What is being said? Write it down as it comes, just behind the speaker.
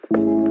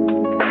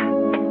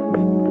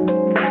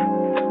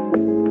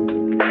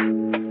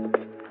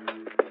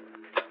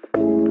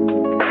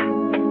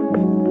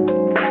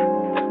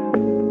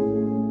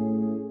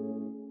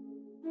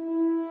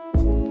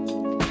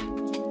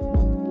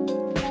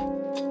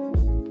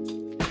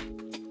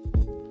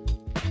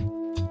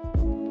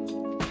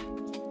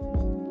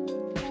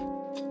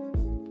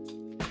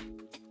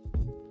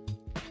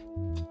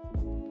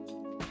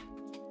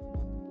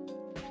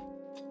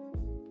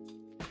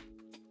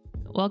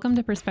Welcome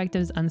to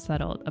Perspectives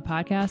Unsettled, a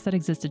podcast that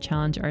exists to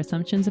challenge our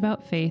assumptions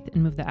about faith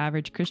and move the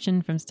average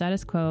Christian from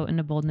status quo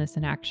into boldness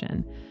and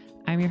action.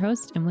 I'm your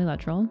host, Emily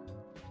Luttrell.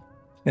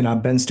 And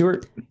I'm Ben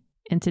Stewart.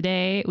 And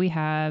today we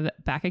have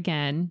back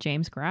again,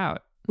 James Grout.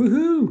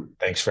 Woohoo!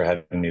 Thanks for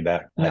having me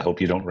back. I hope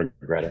you don't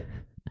regret it.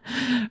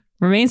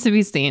 Remains to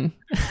be seen.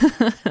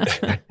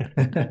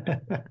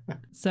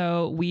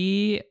 So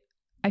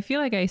I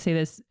feel like I say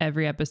this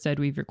every episode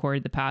we've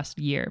recorded the past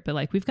year, but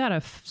we've got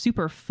a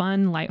super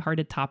fun,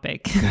 lighthearted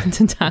topic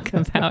to talk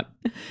about,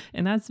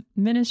 and that's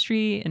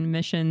ministry and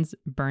missions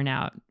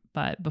burnout.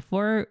 But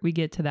before we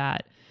get to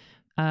that,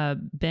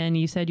 Ben,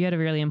 you said you had a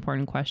really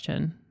important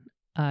question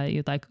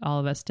you'd like all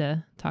of us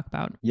to talk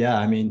about. Yeah,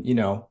 I mean,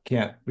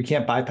 we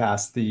can't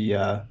bypass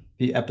the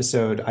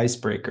episode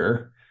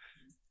icebreaker.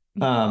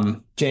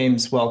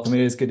 James, welcome. It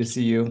is good to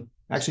see you.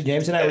 Actually,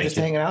 James and I were just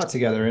hanging out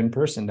together in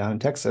person down in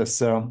Texas,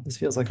 so this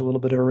feels like a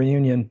little bit of a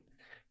reunion,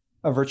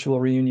 a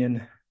virtual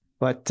reunion.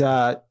 But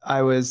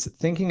I was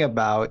thinking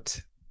about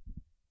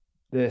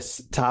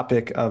this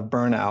topic of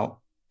burnout,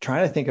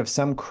 trying to think of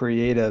some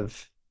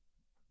creative,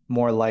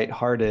 more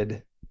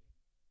lighthearted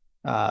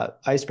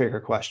icebreaker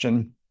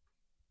question.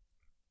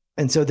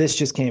 And so this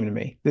just came to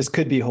me. This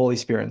could be Holy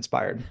Spirit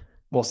inspired.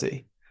 We'll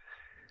see.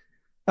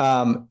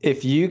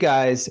 If you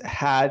guys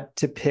had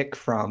to pick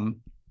from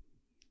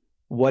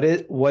what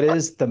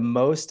is the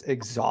most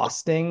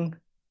exhausting,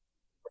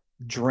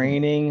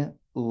 draining,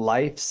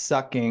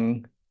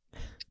 life-sucking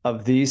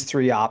of these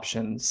three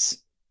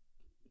options,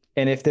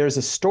 and if there's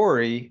a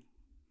story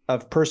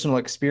of personal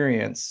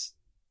experience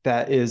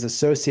that is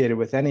associated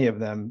with any of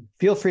them,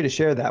 feel free to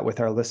share that with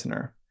our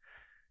listener.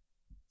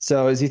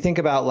 So as you think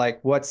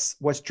about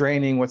what's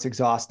draining, what's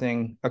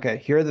exhausting, okay,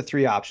 here are the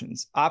three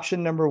options.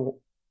 Option number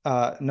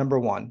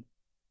one,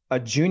 a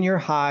junior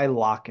high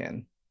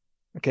lock-in.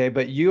 Okay,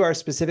 but you are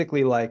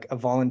specifically like a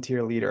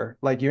volunteer leader.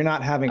 Like you're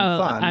not having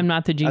fun. I'm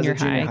not the junior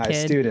high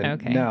kid.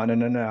 Student. Okay.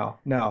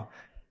 No.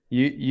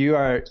 You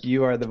are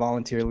the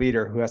volunteer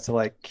leader who has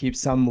to keep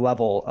some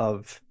level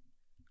of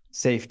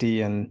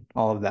safety and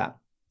all of that.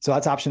 So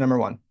that's option number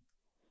one.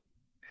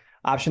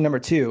 Option number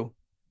two,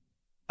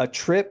 a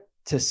trip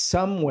to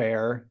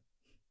somewhere,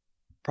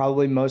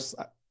 probably most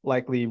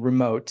likely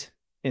remote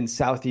in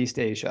Southeast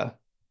Asia,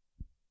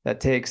 that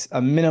takes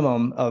a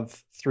minimum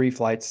of 3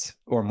 flights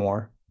or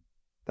more.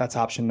 That's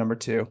option number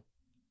two.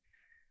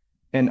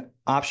 And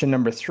option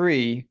number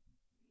three,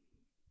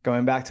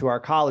 going back to our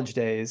college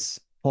days,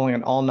 pulling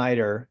an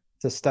all-nighter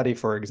to study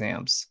for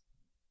exams.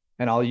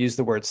 And I'll use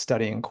the word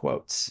study in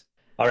quotes.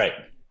 All right.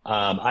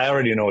 I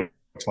already know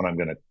which one I'm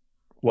going to...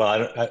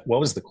 Well, what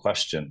was the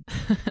question?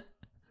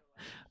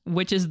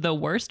 Which is the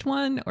worst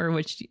one, or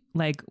which,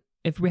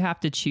 if we have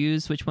to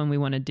choose which one we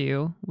want to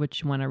do,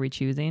 which one are we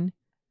choosing?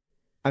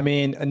 I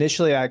mean,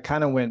 initially I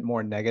kind of went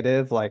more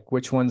negative,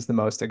 which one's the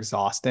most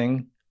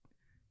exhausting?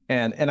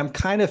 And I'm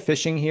kind of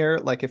fishing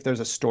here, if there's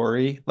a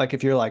story,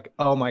 if you're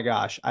oh my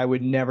gosh, I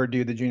would never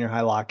do the junior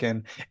high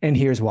lock-in, and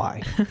here's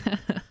why.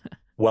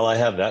 Well, I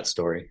have that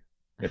story,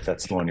 if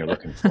that's the one you're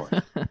looking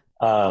for.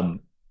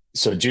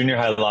 So junior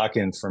high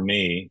lock-in for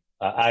me,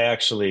 I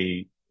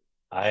actually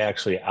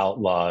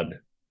outlawed,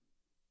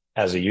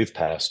 as a youth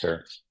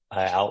pastor,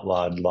 I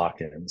outlawed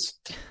lock-ins.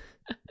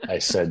 I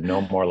said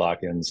no more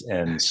lock-ins.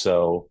 And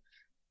so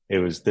it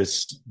was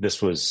this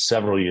was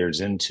several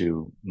years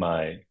into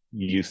my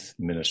youth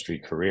ministry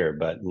career,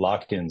 but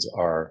lock-ins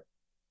are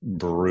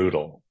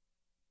brutal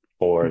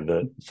for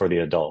the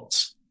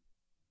adults.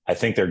 I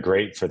think they're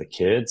great for the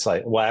kids.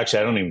 Actually,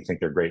 I don't even think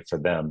they're great for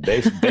them.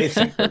 They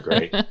think they're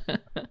great.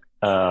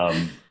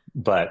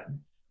 But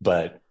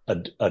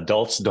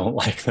adults don't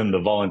like them.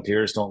 The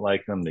volunteers don't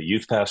like them. The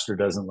youth pastor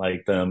doesn't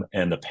like them,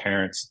 and the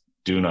parents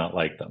do not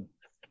like them.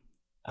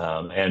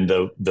 And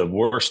the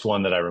worst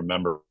one that I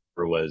remember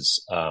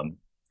was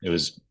it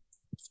was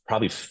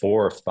probably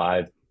 4 or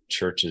 5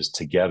 churches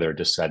together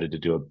decided to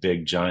do a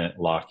big giant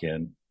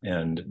lock-in,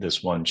 and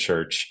this one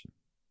church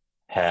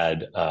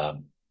had a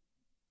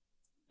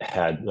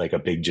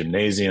big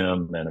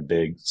gymnasium and a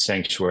big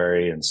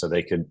sanctuary, and so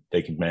they could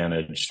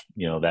manage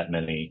that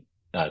many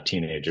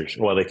teenagers.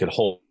 Well, they could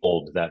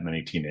hold that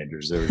many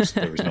teenagers.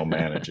 There was no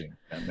managing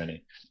that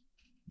many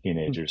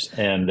teenagers,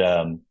 and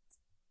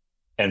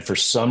for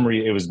some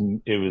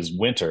reason it was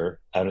winter.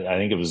 I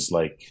think it was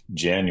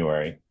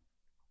January.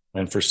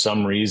 And for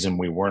some reason,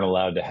 we weren't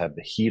allowed to have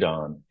the heat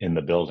on in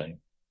the building.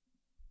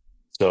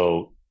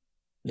 So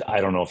I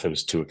don't know if it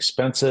was too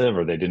expensive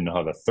or they didn't know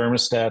how the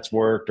thermostats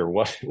worked or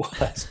what it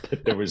was,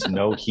 but there was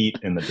no heat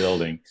in the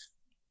building.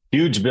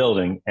 Huge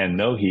building and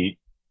no heat.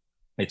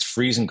 It's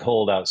freezing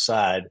cold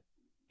outside.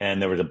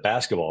 And there was a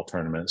basketball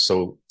tournament.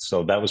 So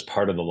that was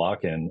part of the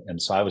lock-in.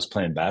 And so I was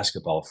playing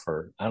basketball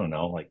for,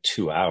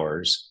 2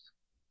 hours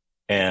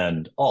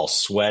and all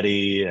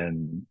sweaty.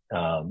 And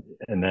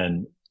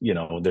then,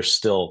 there's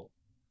still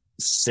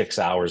 6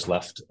 hours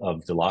left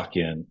of the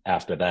lock-in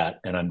after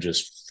that. And I'm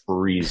just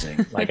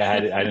freezing. I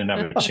didn't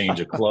have a change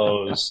of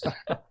clothes.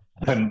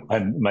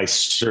 my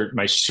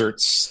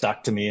shirt's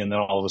stuck to me, and then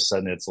all of a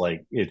sudden it's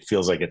like it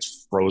feels like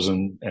it's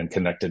frozen and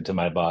connected to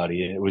my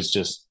body. It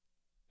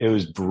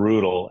was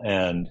brutal,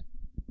 and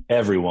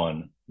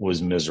everyone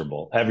was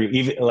miserable.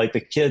 Even like the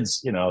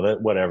kids, that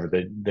whatever,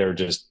 they're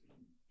just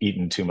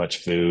eating too much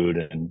food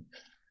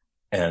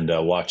and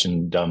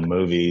watching dumb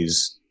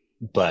movies,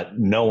 but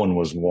no one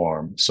was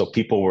warm. So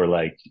people were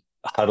like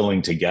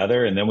huddling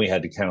together, and then we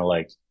had to kind of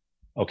like,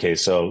 okay,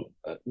 so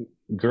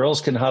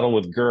girls can huddle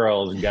with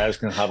girls and guys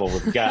can huddle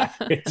with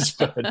guys.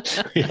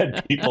 But we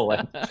had people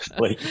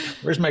like,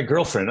 where's my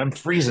girlfriend? I'm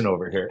freezing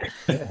over here.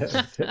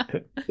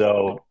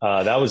 So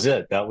that was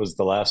it. That was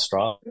the last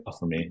straw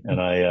for me.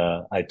 And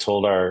I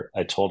told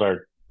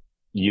our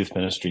youth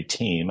ministry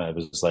team, I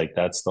was like,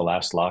 that's the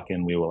last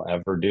lock-in we will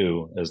ever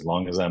do as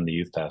long as I'm the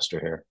youth pastor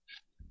here.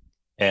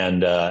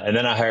 And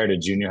then I hired a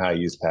junior high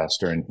youth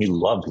pastor, and he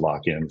loved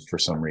lock-ins for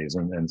some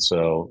reason. And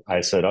so I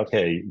said,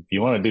 okay, if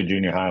you want to do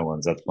junior high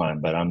ones, that's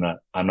fine, but I'm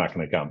not going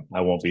to come. I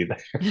won't be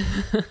there.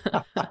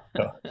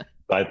 So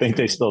I think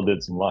they still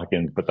did some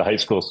lock-ins, but the high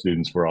school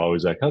students were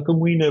always like, how come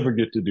we never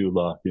get to do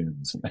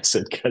lock-ins? And I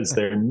said, because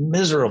they're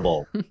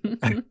miserable,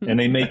 and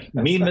they make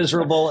me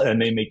miserable,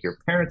 and they make your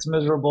parents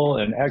miserable.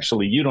 And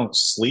actually you don't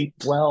sleep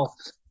well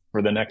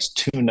for the next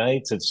 2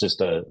 nights. It's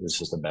just a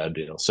bad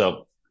deal.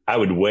 So I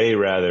would way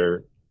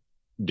rather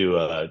do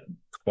a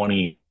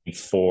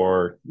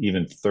 24,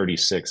 even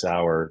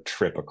 36-hour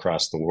trip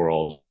across the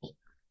world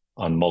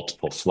on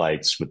multiple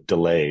flights with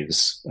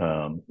delays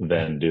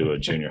than do a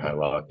junior high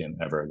lock-in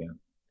ever again.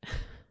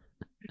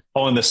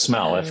 Oh, and the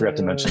smell. I forgot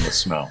to mention the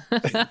smell.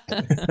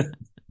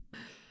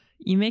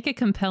 You make a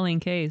compelling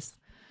case.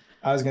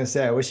 I was going to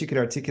say, I wish you could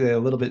articulate a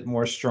little bit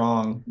more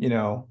strong,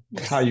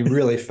 how you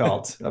really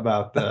felt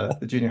about the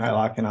junior high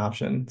lock-in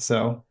option.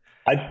 So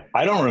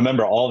I don't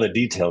remember all the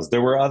details.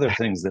 There were other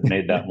things that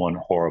made that one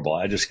horrible.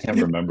 I just can't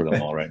remember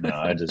them all right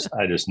now. I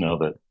just know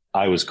that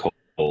I was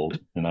cold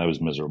and I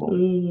was miserable,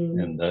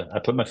 and I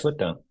put my foot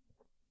down.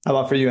 How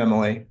about for you,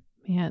 Emily?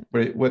 Man,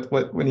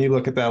 what when you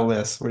look at that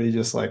list, what are you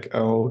just like,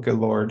 oh, good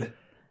Lord?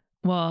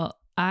 Well,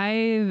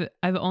 I've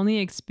only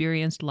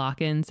experienced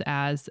lock-ins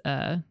as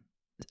a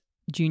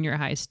junior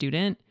high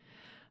student.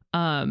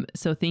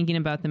 So thinking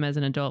about them as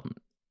an adult,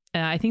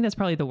 I think that's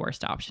probably the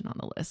worst option on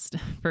the list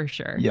for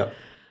sure. Yep.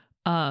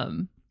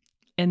 And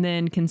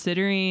then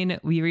considering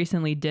we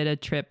recently did a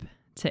trip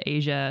to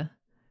Asia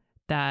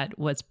that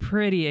was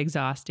pretty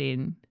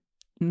exhausting,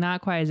 not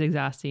quite as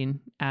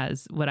exhausting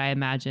as what I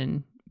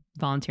imagine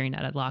volunteering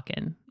at a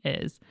lock-in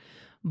is,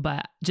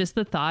 but just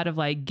the thought of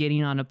like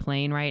getting on a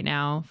plane right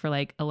now for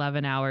like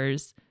 11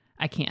 hours,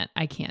 I can't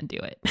do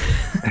it.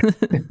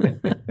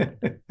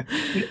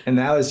 And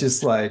that was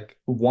just like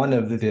one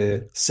of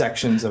the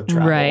sections of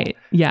travel. Right.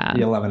 Yeah. The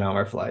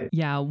 11-hour flight.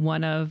 Yeah.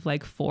 One of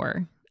like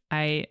 4.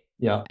 I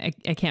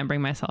can't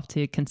bring myself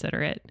to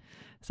consider it.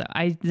 So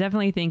I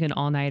definitely think an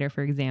all-nighter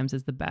for exams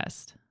is the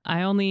best.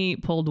 I only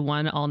pulled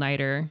one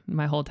all-nighter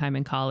my whole time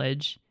in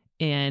college,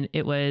 and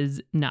it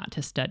was not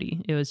to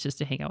study. It was just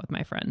to hang out with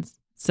my friends.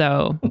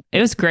 So it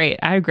was great.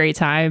 I had a great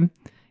time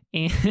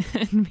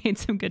and made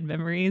some good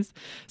memories.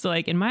 So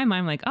like in my mind,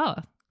 I'm like, oh,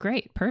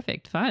 great,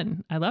 perfect,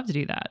 fun. I love to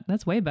do that.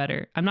 That's way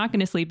better. I'm not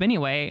going to sleep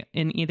anyway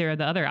in either of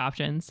the other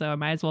options. So I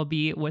might as well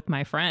be with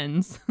my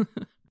friends.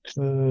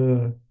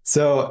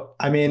 So,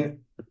 I mean,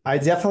 I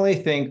definitely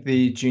think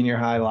the junior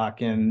high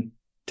lock-in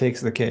takes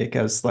the cake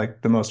as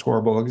like the most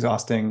horrible,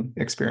 exhausting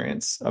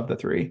experience of the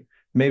 3,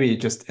 maybe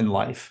just in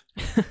life.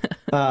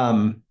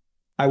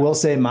 I will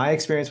say my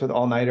experience with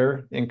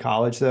all-nighter in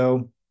college,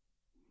 though,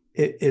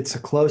 it's a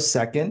close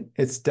second.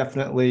 It's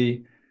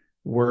definitely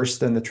worse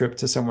than the trip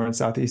to somewhere in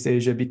Southeast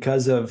Asia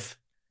because of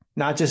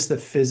not just the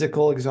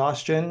physical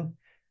exhaustion,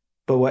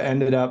 but what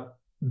ended up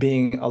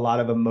being a lot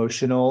of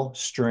emotional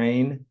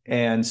strain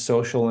and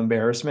social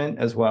embarrassment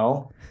as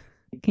well.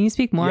 Can you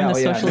speak more on the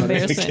social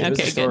embarrassment?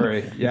 Okay,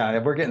 story. Good. Yeah,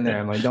 we're getting there.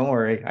 I'm like, don't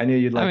worry. I knew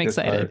you'd like this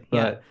part.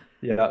 But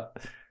yeah.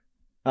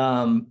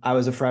 I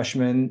was a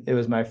freshman. It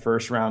was my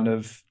first round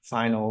of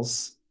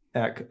finals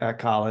at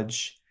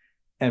college.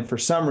 And for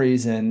some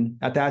reason,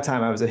 at that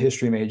time, I was a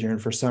history major.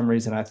 And for some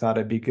reason, I thought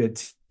it'd be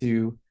good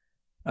to,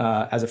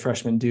 as a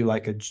freshman, do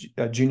like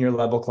a junior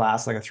level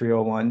class, like a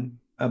 301,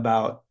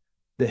 about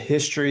the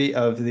history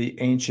of the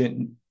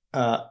ancient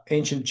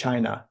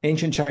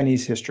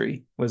Chinese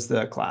history was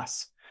the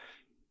class.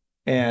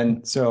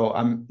 And so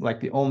I'm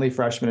like the only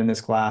freshman in this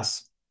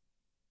class.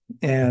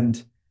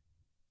 And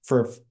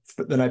for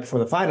the night before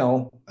the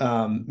final,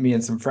 me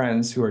and some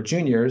friends who are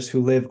juniors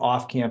who live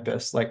off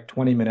campus, like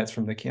 20 minutes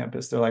from the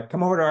campus, they're like,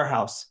 come over to our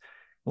house.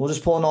 We'll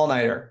just pull an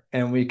all-nighter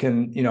and we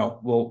can,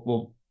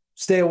 we'll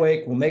stay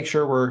awake. We'll make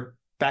sure we're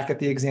back at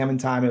the exam in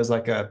time. It was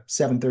like a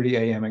 7:30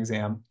 a.m.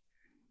 exam.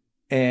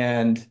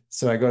 And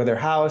so I go to their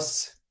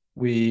house.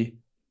 We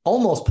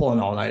almost pull an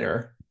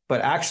all-nighter,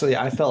 but actually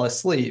I fell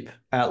asleep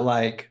at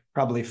like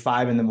probably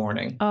 5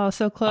 a.m. Oh,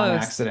 so close. On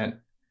accident.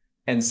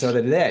 And so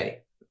did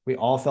they. We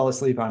all fell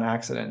asleep on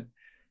accident.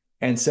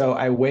 And so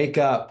I wake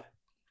up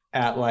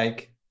at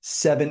like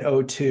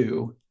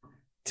 7:02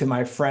 to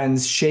my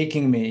friends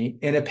shaking me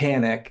in a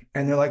panic.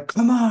 And they're like,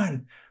 come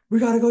on, we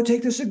got to go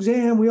take this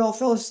exam. We all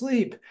fell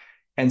asleep.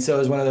 And so it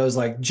was one of those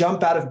like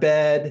jump out of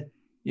bed,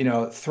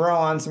 throw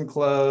on some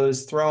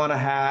clothes, throw on a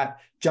hat,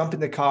 jump in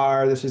the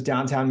car. This was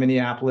downtown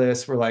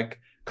Minneapolis. We're like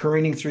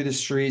careening through the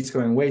streets,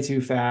 going way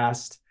too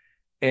fast.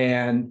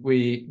 And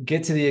we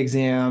get to the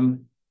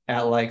exam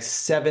at like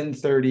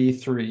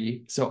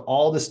 7:33. So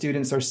all the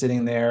students are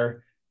sitting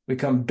there. We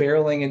come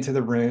barreling into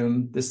the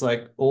room, this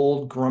like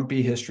old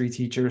grumpy history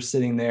teacher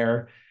sitting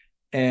there.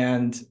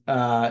 And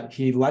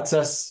he lets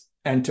us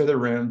enter the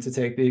room to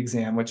take the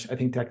exam, which I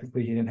think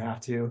technically he didn't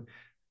have to.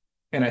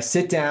 And I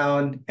sit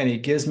down and he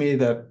gives me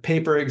the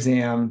paper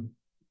exam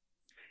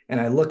and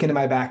I look into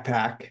my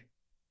backpack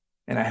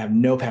and I have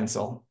no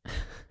pencil.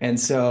 And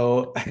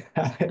so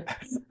I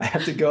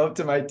have to go up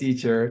to my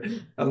teacher.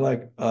 I'm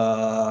like,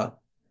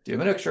 do you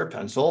have an extra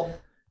pencil?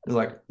 He's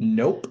like,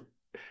 nope.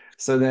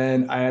 So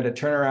then I had to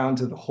turn around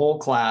to the whole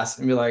class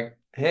and be like,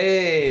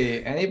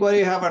 hey,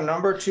 anybody have a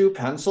number 2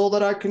 pencil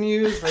that I can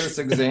use for this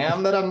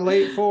exam that I'm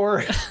late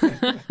for?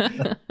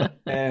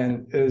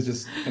 And it was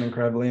just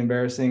incredibly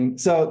embarrassing.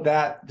 So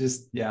that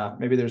just,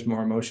 maybe there's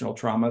more emotional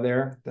trauma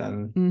there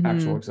than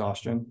actual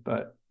exhaustion,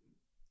 but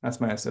that's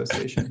my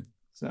association.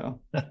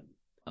 So, well,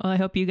 I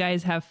hope you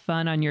guys have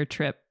fun on your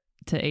trip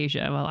to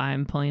Asia while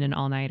I'm pulling an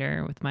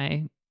all-nighter with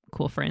my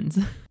cool friends.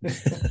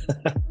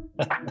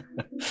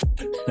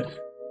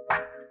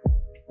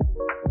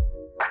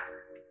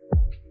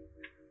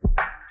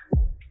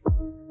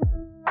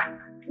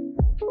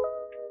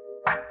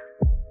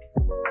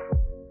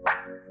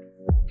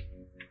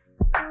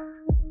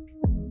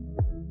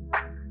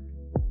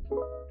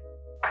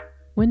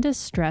 When does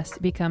stress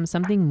become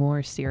something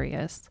more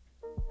serious?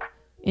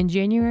 In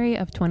January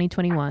of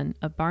 2021,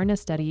 a Barna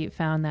study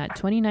found that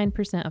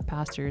 29% of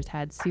pastors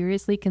had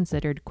seriously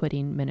considered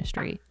quitting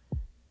ministry.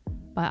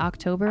 By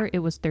October, it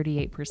was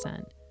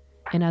 38%.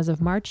 And as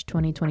of March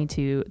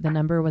 2022, the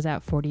number was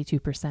at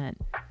 42%,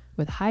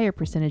 with higher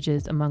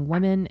percentages among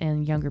women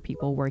and younger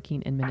people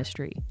working in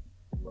ministry.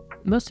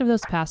 Most of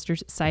those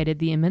pastors cited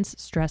the immense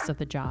stress of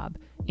the job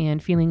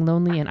and feeling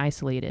lonely and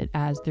isolated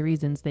as the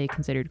reasons they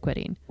considered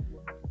quitting.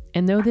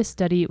 And though this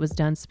study was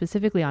done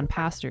specifically on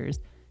pastors,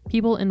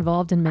 people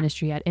involved in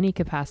ministry at any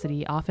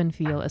capacity often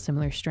feel a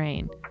similar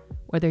strain.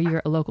 Whether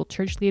you're a local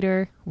church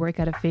leader,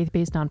 work at a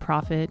faith-based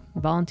nonprofit,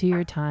 volunteer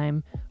your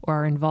time, or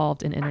are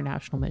involved in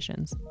international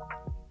missions.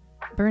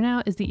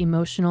 Burnout is the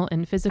emotional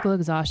and physical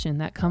exhaustion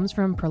that comes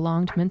from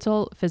prolonged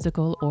mental,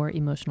 physical, or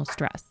emotional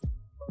stress.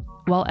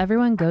 While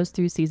everyone goes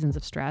through seasons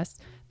of stress,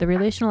 the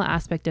relational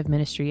aspect of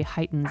ministry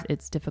heightens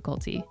its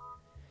difficulty.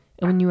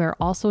 And when you are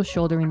also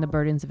shouldering the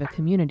burdens of a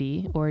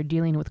community, or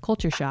dealing with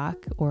culture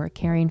shock, or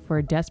caring for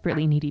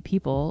desperately needy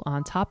people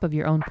on top of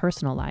your own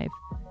personal life,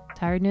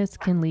 tiredness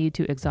can lead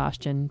to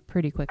exhaustion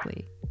pretty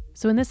quickly.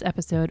 So in this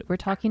episode, we're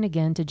talking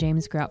again to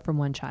James Grout from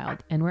One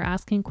Child, and we're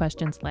asking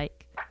questions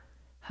like,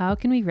 how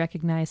can we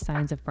recognize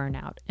signs of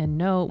burnout and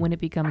know when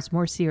it becomes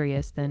more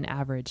serious than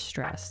average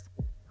stress?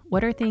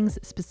 What are things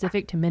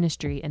specific to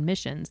ministry and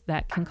missions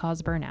that can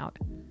cause burnout?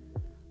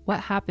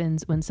 What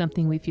happens when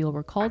something we feel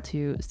we're called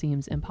to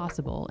seems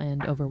impossible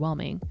and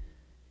overwhelming?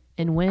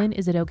 And when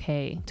is it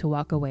okay to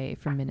walk away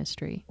from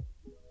ministry?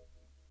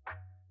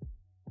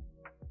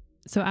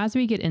 So as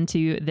we get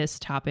into this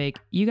topic,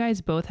 you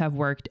guys both have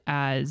worked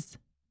as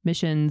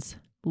missions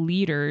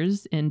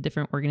leaders in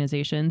different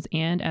organizations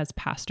and as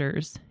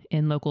pastors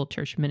in local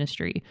church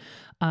ministry.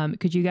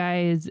 Could you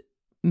guys,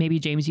 maybe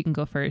James, you can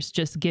go first,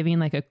 just giving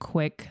like a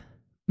quick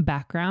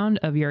background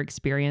of your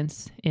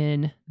experience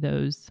in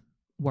those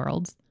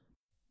worlds?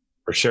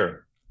 For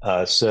sure.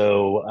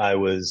 So I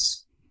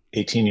was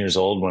 18 years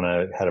old when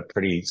I had a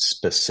pretty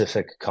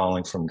specific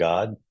calling from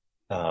God.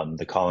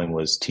 The calling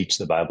was teach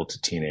the Bible to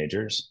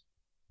teenagers.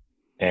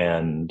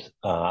 And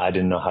I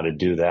didn't know how to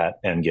do that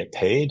and get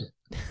paid.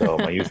 So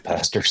my youth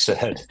pastor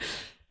said,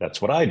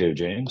 that's what I do,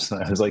 James.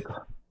 And I was like,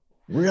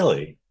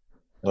 really?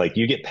 Like,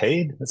 you get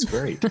paid? That's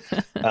great.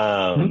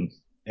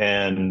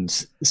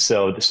 And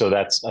so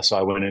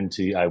I went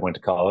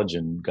to college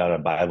and got a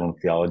Bible and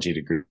theology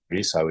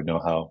degree, so I would know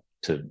how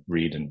to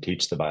read and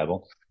teach the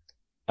Bible.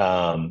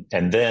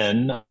 And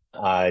then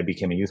I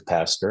became a youth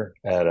pastor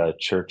at a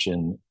church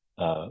in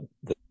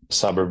the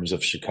suburbs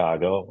of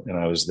Chicago, and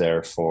I was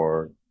there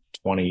for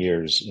 20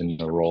 years in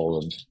the role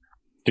of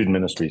student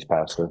ministries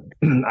pastor.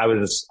 I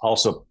was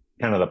also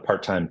kind of the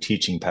part-time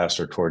teaching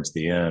pastor towards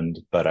the end,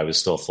 but I was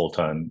still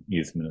full-time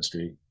youth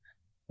ministry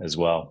as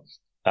well.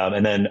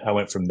 And then I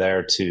went from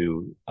there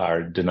to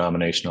our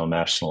denominational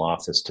national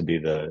office to be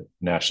the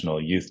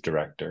national youth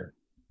director.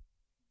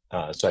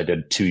 So I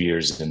did 2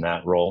 years in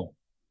that role.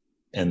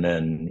 And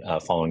then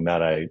following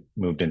that, I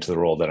moved into the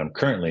role that I'm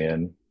currently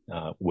in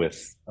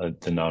with the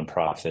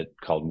nonprofit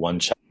called One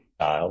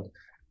Child.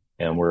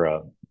 And we're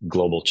a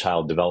global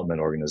child development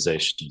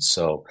organization.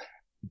 So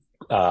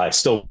I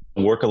still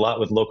work a lot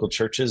with local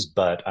churches,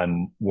 but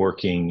I'm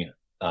working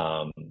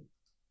kind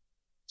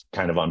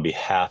of on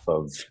behalf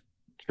of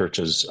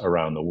churches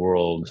around the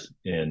world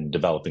in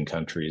developing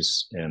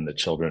countries and the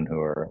children who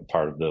are a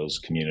part of those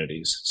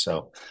communities.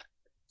 So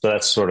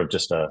that's sort of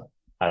just a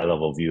high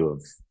level view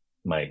of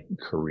my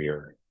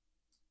career.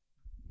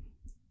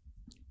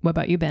 What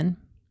about you, Ben?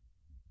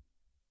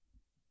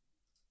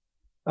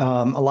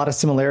 A lot of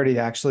similarity,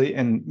 actually.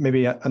 And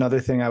maybe another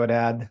thing I would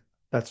add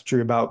that's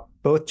true about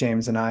both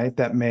James and I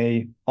that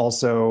may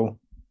also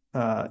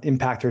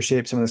impact or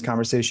shape some of this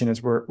conversation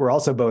is we're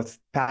also both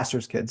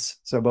pastors' kids.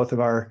 So both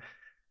of our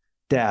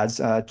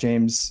dads,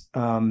 James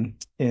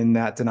in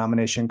that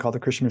denomination called the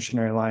Christian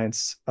Missionary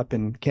Alliance up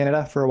in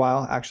Canada for a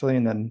while, actually,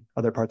 and then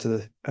other parts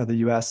of the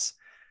U.S.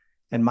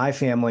 And my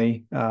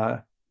family,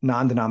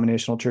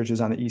 non-denominational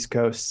churches on the East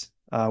Coast,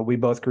 we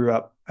both grew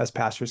up as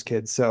pastors'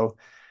 kids. So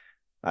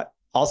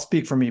I'll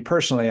speak for me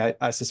personally.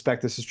 I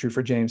suspect this is true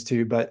for James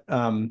too, but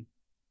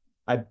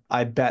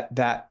I bet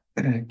that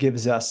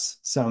gives us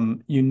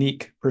some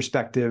unique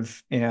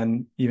perspective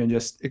and even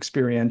just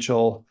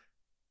experiential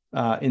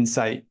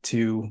insight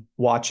to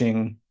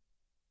watching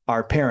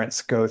our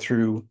parents go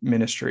through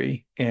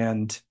ministry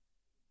and,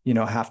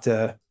 have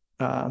to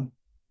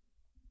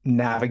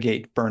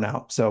navigate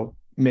burnout. So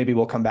maybe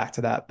we'll come back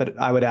to that, but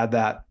I would add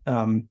that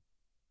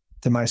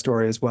to my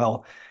story as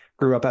well.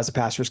 Grew up as a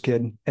pastor's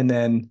kid, and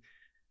then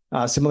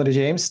similar to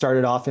James,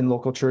 started off in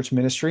local church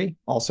ministry,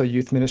 also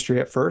youth ministry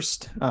at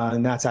first.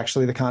 And that's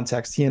actually the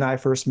context he and I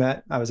first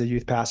met. I was a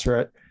youth pastor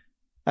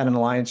at an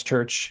Alliance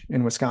church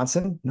in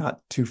Wisconsin,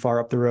 not too far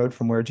up the road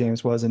from where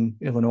James was in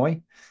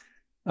Illinois.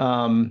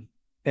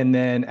 And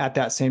then at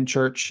that same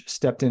church,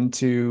 stepped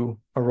into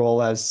a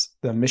role as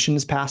the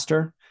missions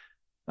pastor.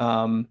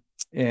 And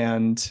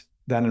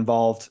that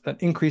involved an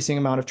increasing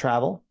amount of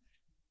travel.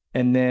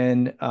 And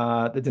then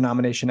the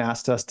denomination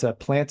asked us to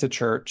plant a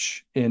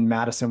church in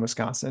Madison,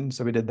 Wisconsin.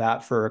 So we did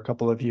that for a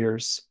couple of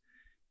years.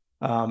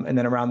 And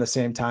then around the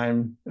same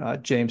time,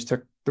 James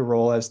took the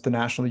role as the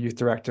national youth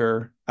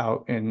director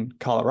out in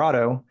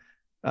Colorado.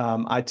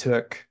 I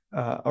took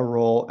a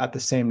role at the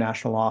same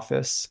national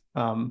office,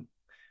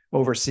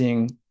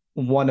 overseeing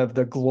one of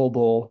the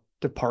global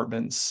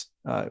departments,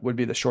 would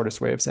be the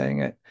shortest way of saying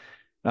it,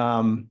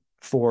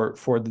 for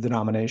the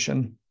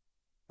denomination.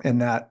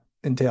 And that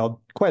entailed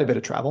quite a bit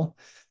of travel.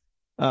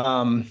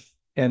 And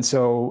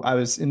so I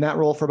was in that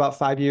role for about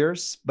 5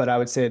 years, but I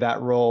would say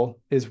that role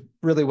is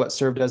really what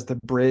served as the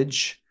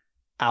bridge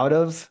out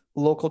of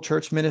local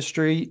church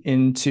ministry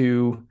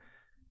into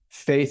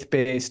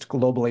faith-based,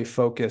 globally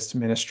focused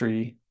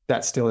ministry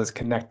that still is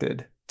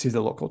connected to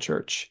the local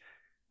church.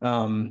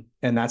 And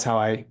that's how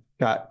I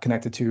got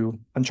connected to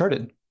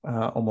Uncharted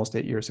almost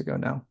 8 years ago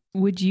now.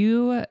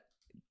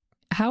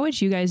 How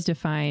would you guys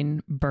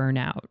define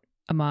burnout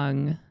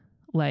among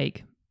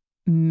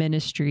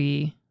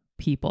ministry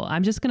people?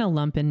 I'm just going to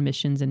lump in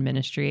missions and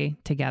ministry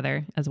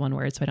together as one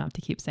word, so I don't have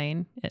to keep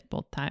saying it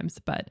both times.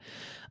 But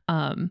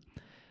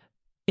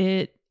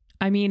it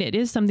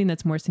is something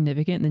that's more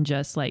significant than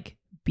just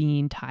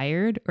being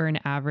tired or an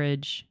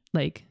average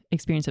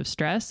experience of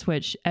stress,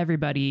 which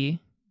everybody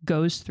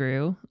goes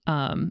through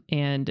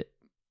and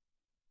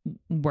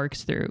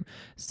works through.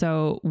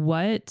 So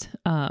what,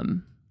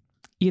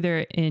 either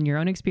in your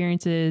own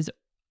experiences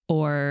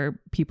or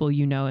people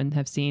and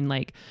have seen,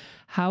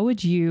 how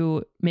would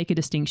you make a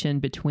distinction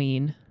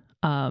between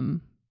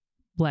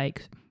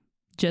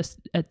just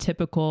a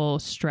typical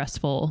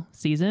stressful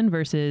season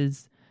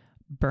versus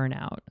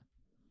burnout?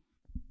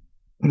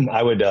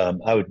 I would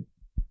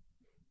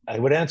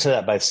answer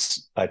that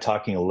by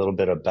talking a little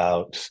bit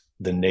about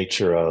the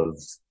nature of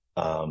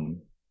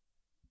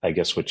I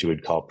guess what you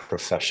would call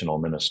professional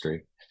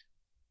ministry,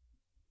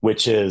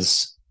 which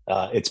is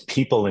it's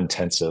people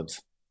intensive.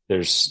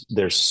 There's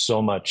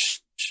so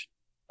much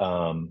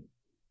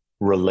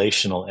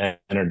relational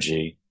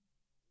energy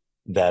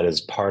that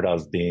is part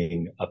of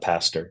being a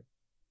pastor.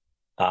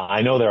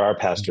 I know there are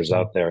pastors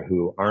out there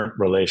who aren't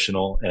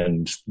relational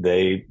and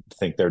they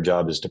think their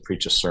job is to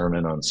preach a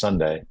sermon on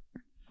Sunday.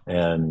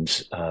 And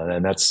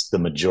that's the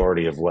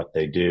majority of what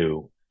they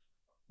do.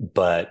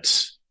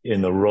 But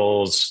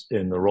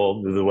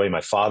the way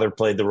my father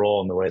played the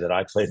role and the way that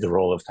I played the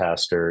role of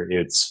pastor,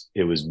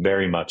 it was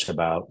very much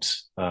about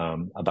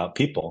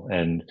people.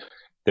 And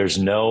there's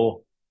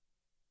no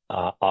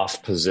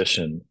off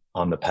position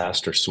on the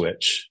pastor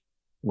switch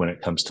when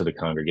it comes to the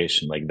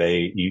congregation.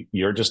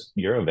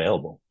 You're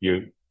available.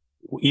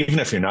 Even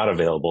if you're not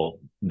available,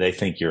 they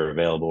think you're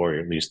available, or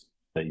at least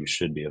that you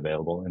should be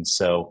available. And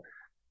so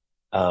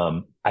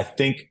I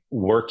think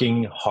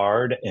working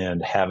hard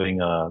and having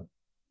a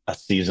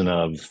season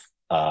of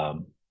a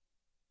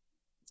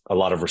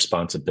lot of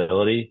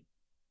responsibility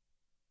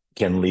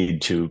can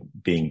lead to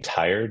being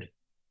tired.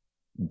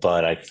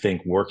 But I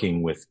think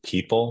working with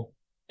people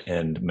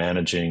and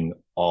managing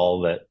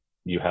all that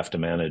you have to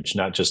manage,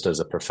 not just as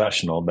a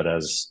professional, but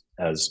as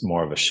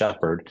more of a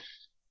shepherd,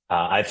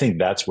 I think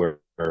that's where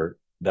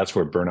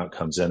burnout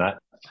comes in.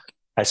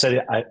 I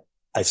say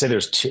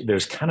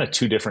there's kind of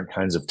two different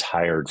kinds of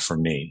tired for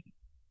me.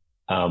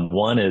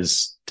 One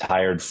is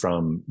tired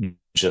from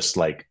just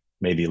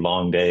maybe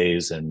long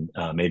days and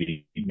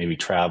maybe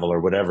travel or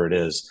whatever it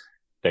is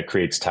that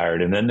creates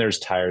tired. And then there's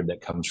tired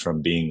that comes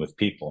from being with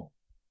people.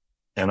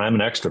 And I'm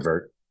an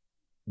extrovert,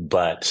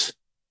 but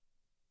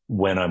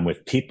when I'm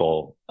with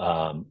people,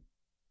 I'm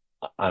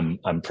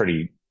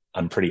pretty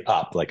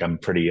up, like I'm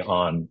pretty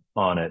on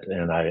it,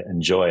 and I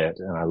enjoy it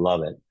and I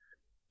love it.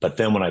 But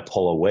then when I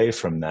pull away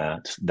from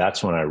that,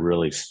 that's when I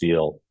really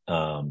feel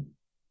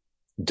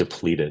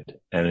depleted.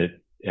 And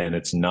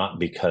it's not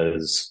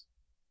because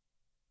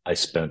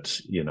it's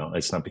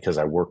not because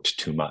I worked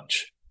too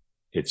much.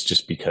 It's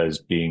just because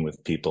being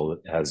with people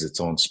has its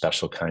own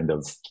special kind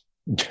of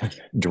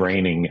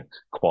draining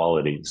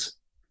qualities.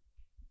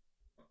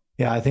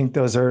 Yeah, I think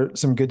those are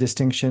some good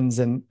distinctions.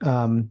 And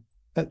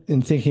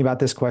in thinking about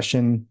this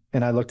question,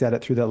 and I looked at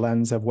it through the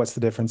lens of what's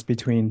the difference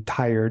between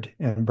tired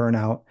and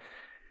burnout.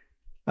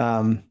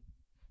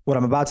 What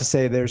I'm about to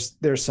say,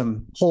 there's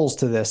some holes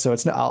to this. So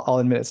I'll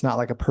admit it's not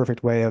like a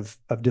perfect way of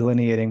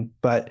delineating,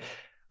 but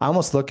I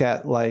almost look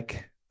at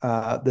like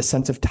the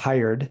sense of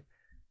tired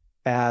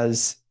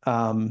as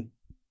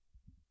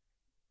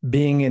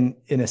being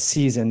in a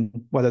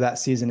season, whether that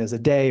season is a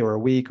day or a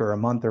week or a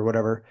month or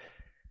whatever,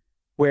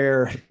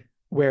 where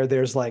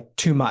there's like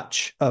too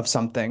much of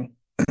something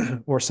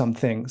or some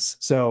things.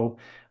 So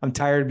I'm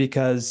tired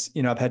because,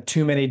 I've had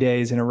too many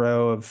days in a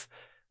row of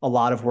a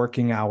lot of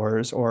working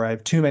hours, or I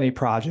have too many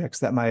projects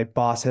that my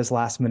boss has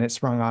last minute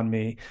sprung on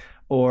me,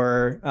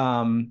 or,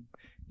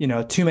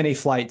 too many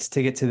flights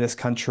to get to this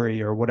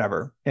country or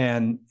whatever.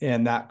 And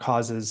that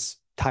causes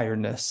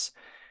tiredness.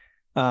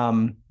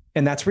 And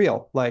that's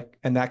real,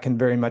 and that can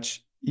very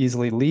much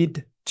easily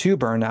lead to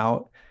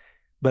burnout.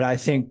 But I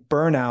think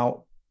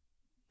burnout,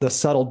 the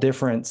subtle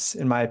difference,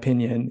 in my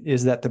opinion,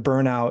 is that the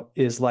burnout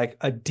is like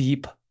a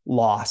deep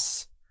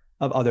loss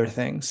of other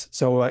things.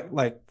 So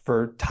like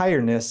for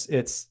tiredness,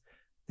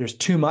 there's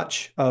too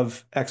much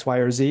of X, Y,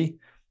 or Z,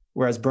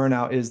 whereas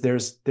burnout is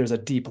there's a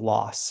deep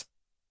loss.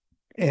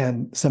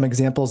 And some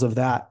examples of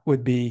that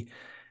would be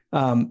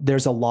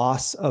there's a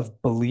loss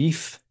of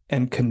belief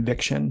and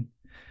conviction.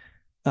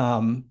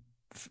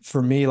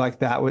 For me, like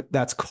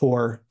that's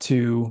core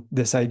to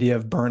this idea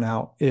of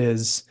burnout,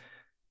 is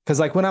because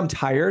like when I'm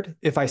tired,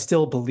 if I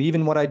still believe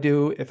in what I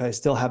do, if I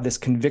still have this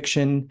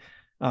conviction,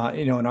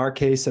 in our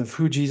case of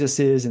who Jesus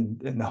is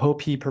and the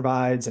hope he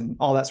provides and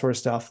all that sort of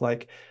stuff,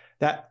 like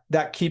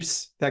that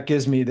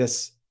gives me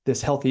this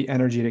healthy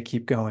energy to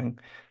keep going.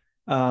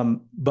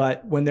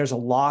 But when there's a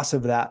loss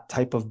of that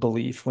type of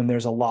belief, when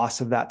there's a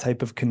loss of that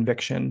type of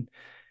conviction,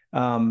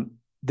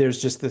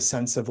 there's just this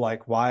sense of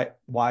like,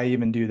 why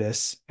even do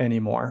this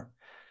anymore?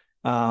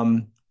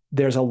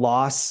 There's a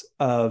loss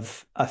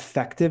of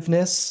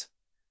effectiveness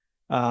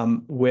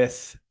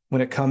when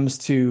it comes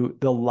to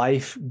the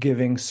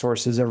life-giving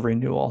sources of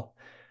renewal.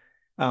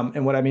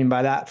 And what I mean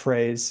by that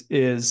phrase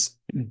is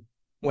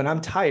when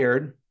I'm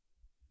tired,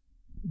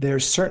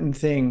 there's certain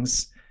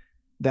things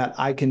that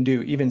I can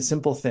do, even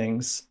simple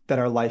things that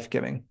are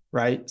life-giving,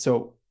 right?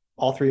 So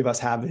all three of us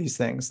have these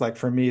things. Like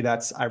for me,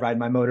 that's I ride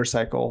my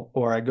motorcycle,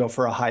 or I go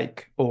for a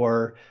hike,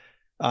 or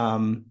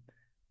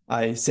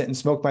I sit and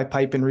smoke my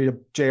pipe and read a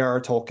J.R.R.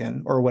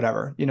 Tolkien or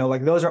whatever.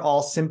 Like those are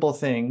all simple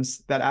things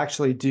that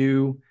actually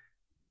do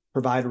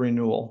provide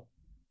renewal,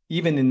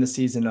 even in the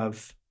season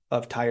of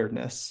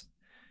tiredness.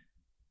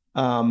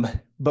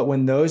 But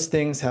when those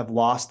things have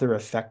lost their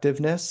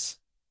effectiveness,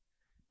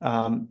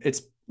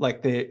 it's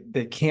like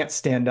they can't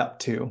stand up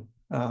to.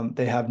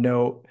 They have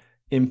no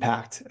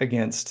impact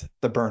against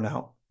the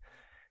burnout.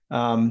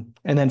 And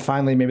then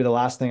finally, maybe the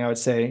last thing I would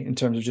say in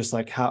terms of just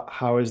like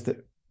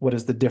what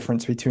is the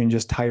difference between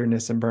just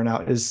tiredness and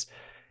burnout is,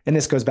 and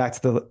this goes back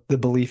to the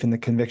belief and the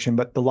conviction,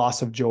 but the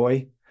loss of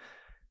joy.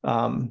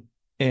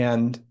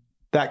 And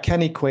that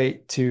can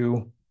equate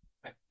to,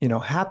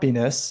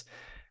 happiness,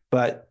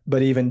 but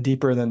even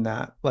deeper than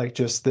that, like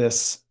just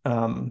this,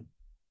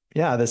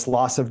 this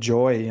loss of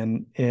joy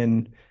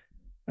in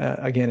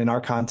again, in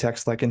our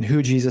context, like in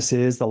who Jesus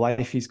is, the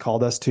life he's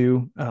called us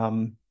to,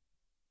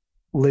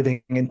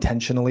 living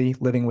intentionally,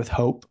 living with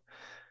hope.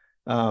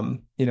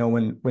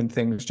 When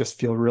things just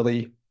feel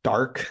really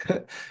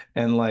dark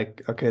and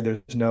like, okay,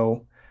 there's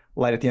no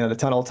light at the end of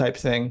the tunnel type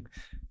thing.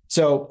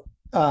 So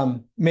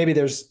maybe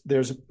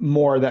there's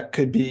more that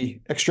could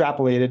be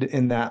extrapolated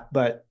in that,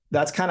 but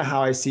that's kind of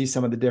how I see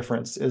some of the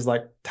difference is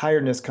like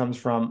tiredness comes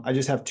from, I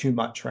just have too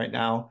much right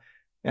now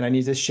and I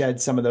need to shed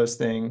some of those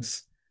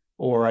things,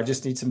 or I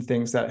just need some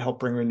things that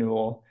help bring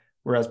renewal.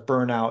 Whereas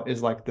burnout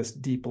is like this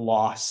deep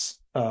loss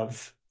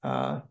of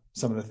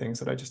some of the things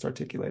that I just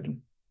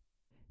articulated.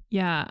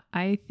 Yeah,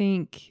 I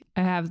think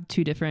I have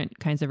two different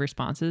kinds of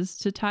responses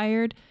to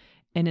tired.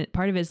 And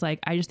part of it is like,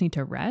 I just need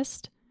to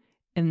rest.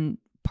 And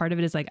part of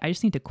it is like, I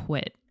just need to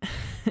quit.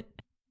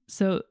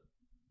 So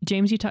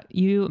James,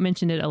 you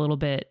mentioned it a little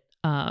bit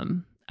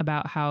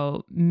about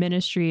how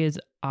ministry is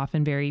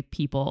often very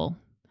people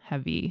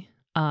heavy.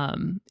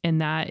 And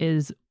that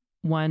is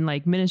one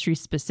like ministry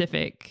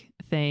specific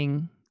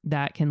thing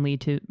that can lead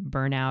to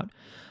burnout.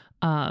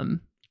 And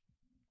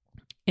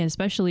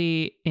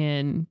especially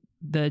in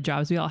the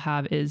jobs we all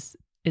have, is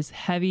is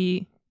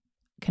heavy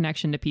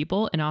connection to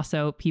people, and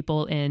also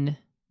people in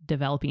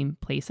developing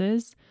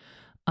places,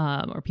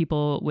 or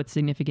people with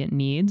significant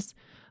needs.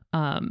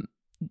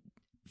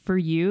 For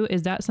you,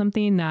 is that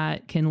something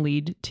that can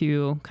lead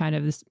to kind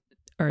of this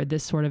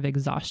sort of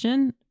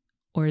exhaustion,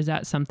 or is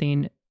that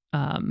something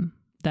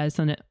that is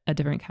in a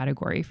different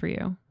category for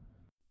you?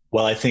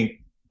 Well, I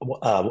think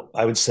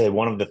I would say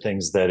one of the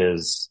things that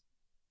is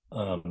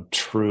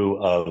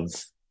true of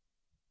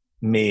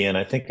me, and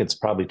I think it's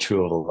probably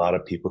true of a lot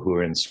of people who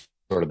are in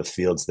sort of the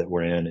fields that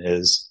we're in,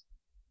 is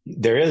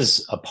there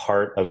is a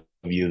part of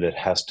you that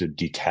has to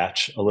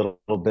detach a little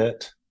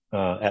bit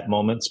at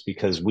moments,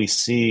 because we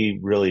see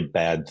really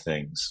bad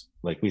things.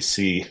 Like we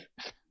see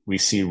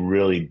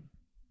really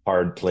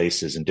hard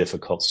places and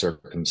difficult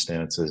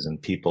circumstances,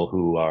 and people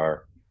who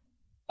are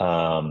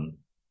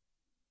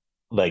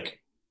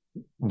like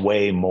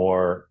way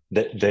more,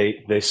 that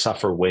they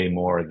suffer way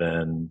more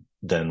than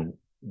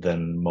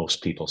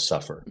most people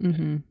suffer.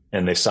 Mm-hmm.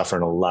 And they suffer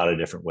in a lot of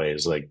different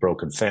ways, like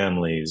broken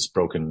families,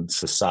 broken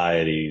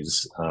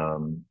societies,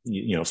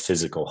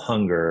 physical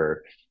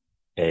hunger,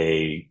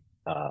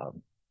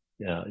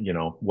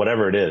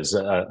 whatever it is,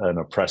 an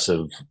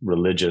oppressive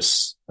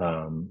religious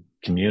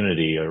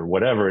community or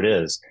whatever it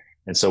is.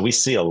 And so we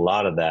see a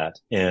lot of that.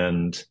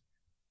 And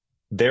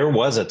there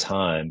was a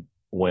time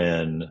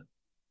when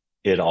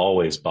it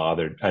always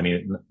bothered. I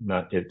mean,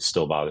 it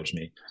still bothers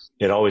me.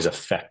 It always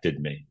affected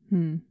me.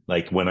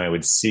 Like when I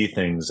would see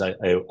things,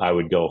 I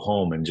would go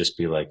home and just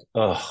be like,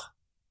 oh,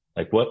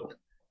 like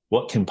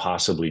what can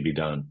possibly be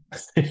done?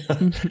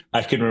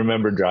 I can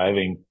remember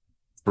driving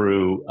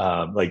through,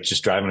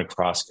 just driving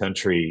across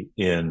country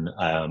in,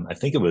 I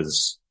think it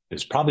was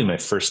probably my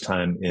first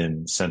time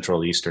in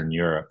Central Eastern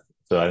Europe.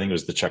 So I think it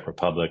was the Czech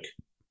Republic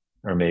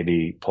or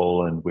maybe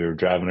Poland. We were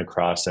driving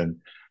across,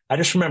 and I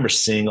just remember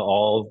seeing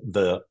all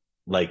the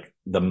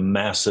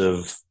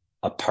massive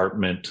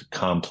apartment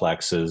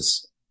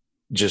complexes,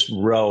 just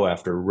row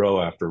after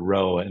row after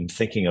row, and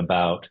thinking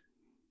about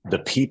the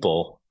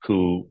people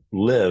who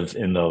live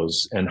in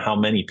those and how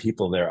many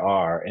people there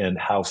are, and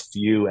how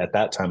few at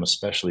that time,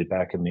 especially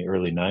back in the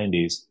early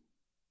 90s,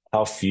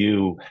 how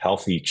few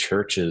healthy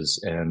churches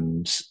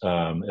and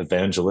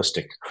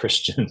evangelistic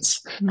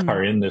Christians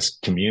are in this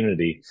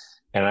community.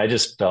 And I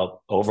just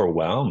felt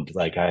overwhelmed.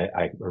 Like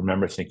I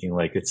remember thinking,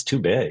 like, it's too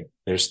big.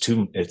 It's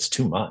too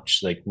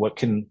much. Like, what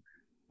can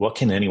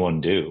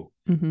anyone do?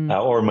 Mm-hmm.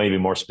 Or maybe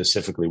more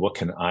specifically, what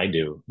can I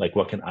do? Like,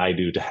 what can I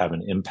do to have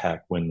an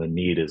impact when the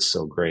need is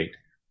so great?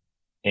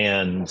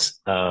 And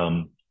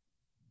I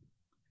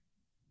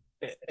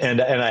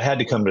had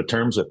to come to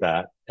terms with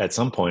that at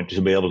some point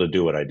to be able to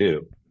do what I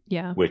do.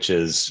 Yeah. Which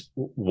is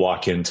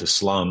walk into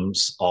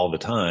slums all the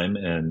time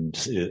and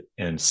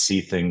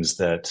see things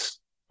that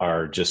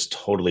are just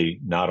totally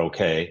not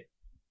okay,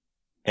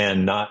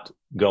 and not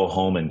go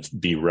home and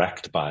be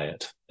wrecked by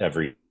it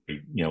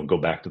go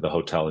back to the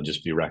hotel and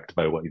just be wrecked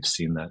by what you've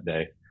seen that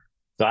day.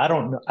 So I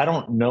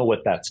don't know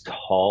what that's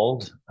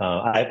called.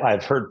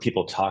 I've heard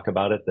people talk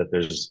about it, that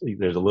there's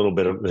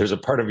a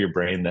part of your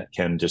brain that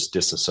can just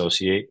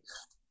disassociate.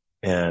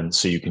 And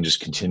so you can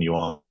just continue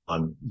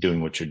on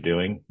doing what you're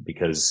doing,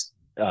 because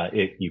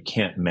you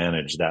can't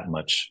manage that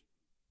much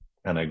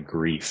kind of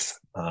grief.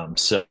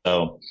 So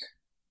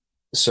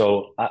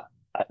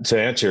to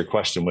answer your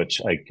question,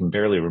 which I can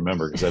barely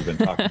remember because I've been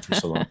talking for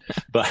so long,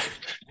 but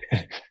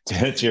to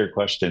answer your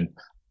question,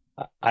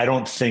 I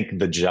don't think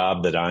the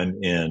job that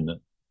I'm in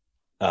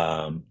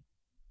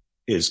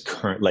is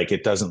current. Like,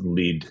 it doesn't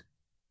lead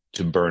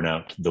to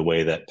burnout the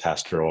way that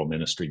pastoral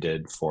ministry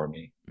did for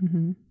me.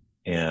 Mm-hmm.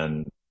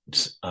 And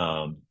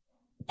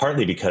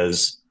partly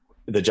because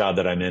the job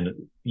that I'm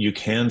in, you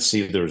can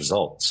see the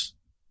results.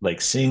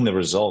 Like, seeing the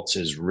results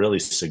is really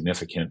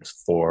significant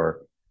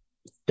for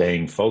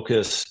staying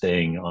focused,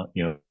 staying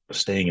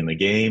in the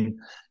game.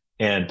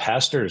 And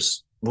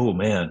pastors, oh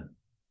man,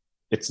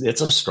 it's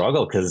a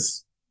struggle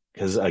because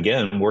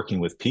again, working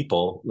with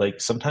people,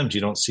 like, sometimes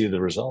you don't see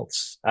the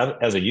results.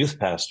 As a youth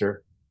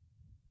pastor,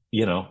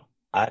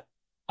 I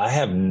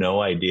have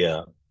no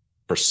idea.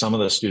 For some of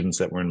the students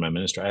that were in my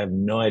ministry, I have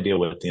no idea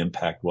what the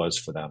impact was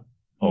for them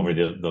over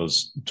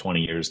those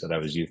 20 years that I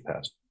was youth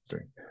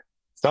pastoring.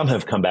 Some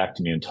have come back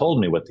to me and told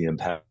me what the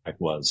impact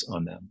was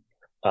on them.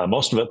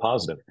 Most of it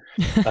positive.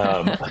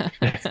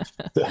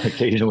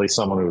 Occasionally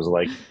someone who was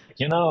like,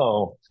 you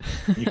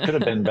could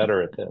have been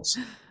better at this.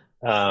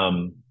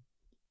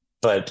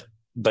 But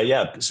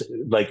yeah,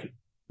 like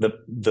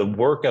the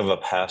work of a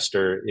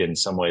pastor in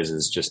some ways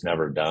is just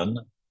never done.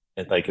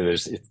 Like,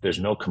 there's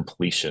no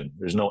completion,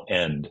 there's no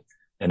end.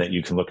 And that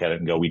you can look at it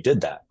and go, we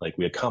did that. Like,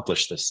 we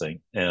accomplished this thing.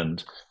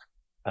 And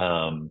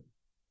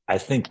I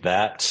think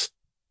that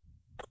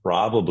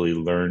probably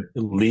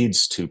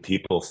leads to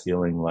people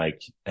feeling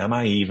like, am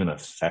I even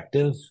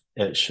effective?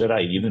 Should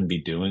I even be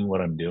doing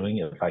what I'm doing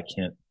if I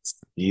can't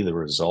see the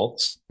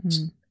results?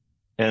 Mm.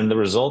 And the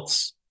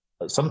results,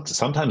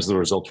 sometimes the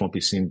results won't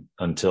be seen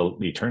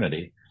until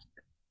eternity.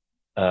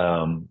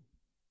 So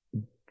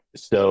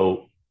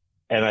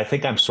and I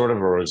think I'm sort of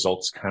a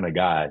results kind of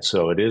guy.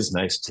 So it is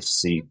nice to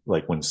see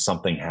like when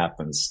something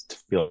happens to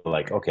feel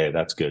like, okay,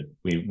 that's good.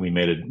 We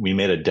made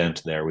a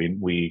dent there.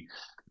 We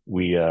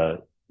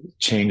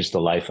changed the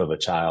life of a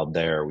child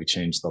there. We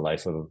changed the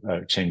life of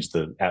changed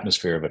the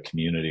atmosphere of a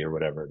community or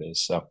whatever it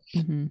is. So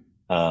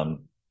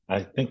I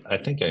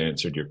think I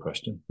answered your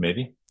question.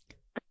 Maybe.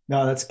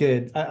 No, that's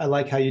good. I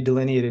like how you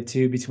delineated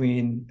too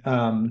between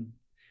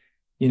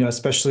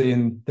especially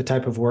in the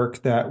type of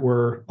work that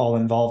we're all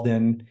involved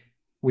in,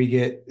 we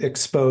get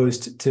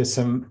exposed to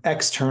some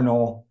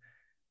external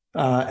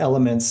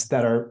elements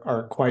that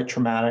are quite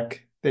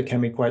traumatic. They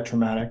can be quite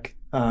traumatic,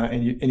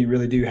 and you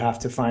really do have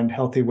to find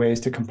healthy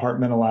ways to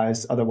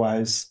compartmentalize.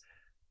 Otherwise,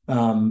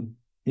 the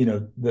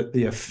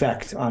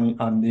effect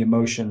on the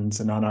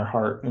emotions and on our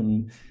heart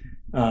and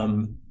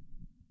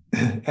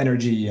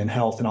energy and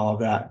health and all of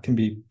that can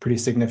be pretty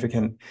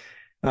significant.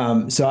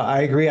 So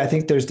I agree. I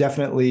think there's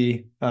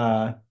definitely,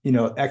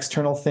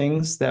 external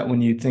things that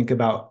when you think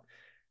about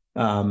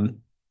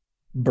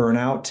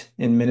burnout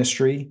in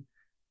ministry,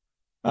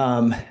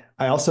 I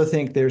also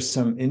think there's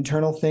some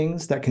internal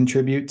things that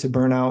contribute to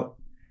burnout.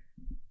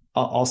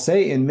 I'll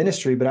say in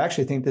ministry, but I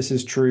actually think this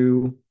is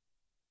true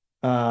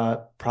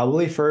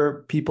probably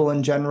for people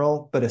in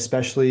general, but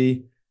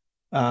especially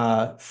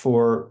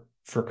for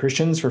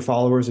Christians, for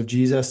followers of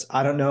Jesus.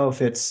 I don't know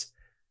if it's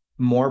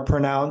more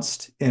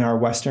pronounced in our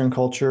Western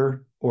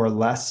culture or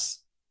less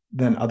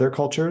than other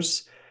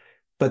cultures.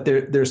 But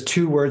there's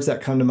two words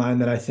that come to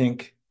mind that I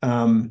think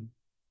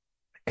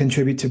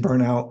contribute to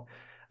burnout.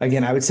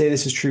 Again, I would say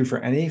this is true for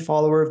any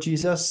follower of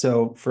Jesus.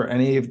 So for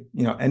any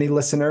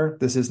listener,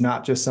 this is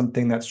not just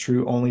something that's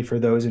true only for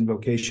those in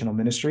vocational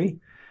ministry.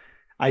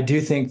 I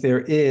do think there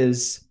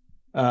is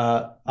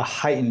a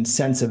heightened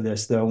sense of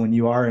this, though, when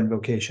you are in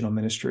vocational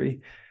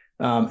ministry.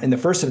 And the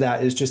first of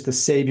that is just the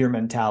savior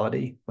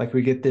mentality. Like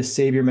we get this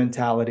savior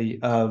mentality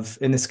of,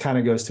 and this kind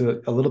of goes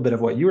to a little bit of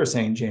what you were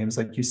saying, James,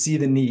 like you see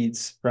the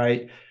needs,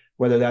 right?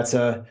 Whether that's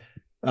a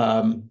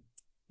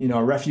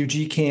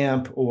refugee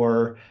camp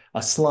or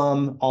a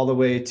slum, all the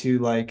way to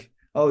like,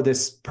 oh,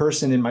 this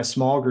person in my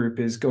small group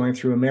is going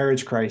through a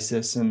marriage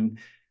crisis and,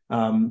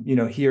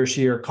 he or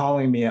she are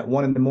calling me at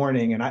 1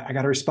 a.m. and I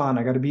got to respond.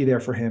 I got to be there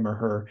for him or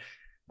her.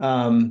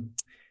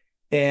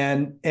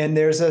 And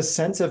there's a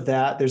sense of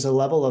that. There's a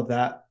level of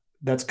that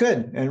that's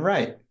good and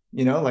right.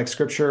 Like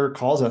Scripture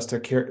calls us to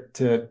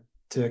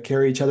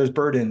carry each other's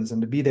burdens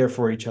and to be there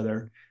for each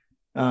other.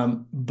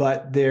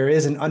 But there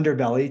is an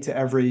underbelly to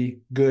every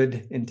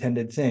good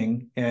intended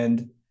thing,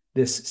 and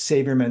this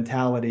savior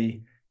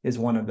mentality is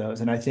one of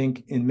those. And I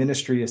think in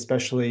ministry,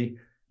 especially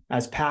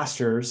as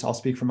pastors, I'll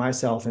speak for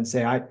myself and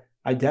say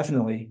I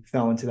definitely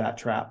fell into that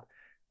trap,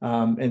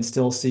 and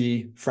still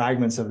see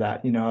fragments of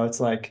that. It's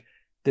like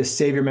this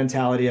savior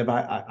mentality of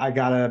I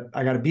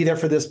gotta be there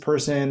for this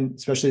person,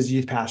 especially as a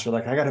youth pastor.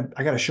 Like I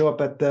gotta show up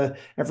at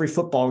every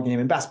football game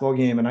and basketball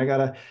game, and I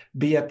gotta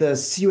be at the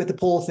see you at the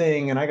pool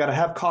thing, and I gotta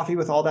have coffee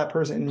with all that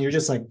person. And you're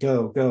just like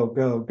go go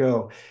go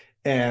go.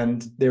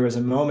 And there was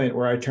a moment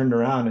where I turned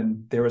around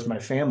and there was my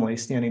family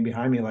standing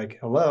behind me, like,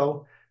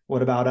 "Hello,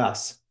 what about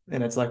us?"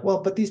 And it's like,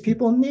 well, but these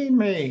people need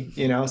me,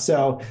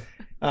 So.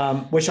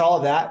 Which all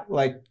of that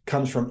like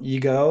comes from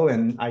ego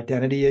and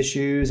identity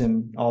issues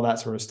and all that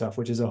sort of stuff,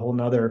 which is a whole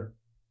nother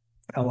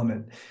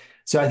element.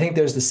 So I think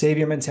there's the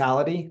savior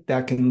mentality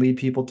that can lead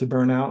people to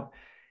burnout,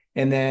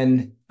 and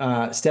then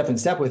step in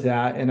step with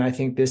that. And I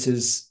think this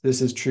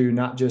is true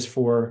not just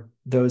for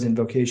those in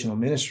vocational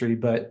ministry,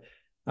 but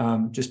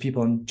just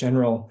people in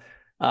general.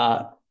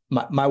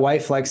 My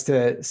wife likes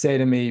to say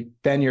to me,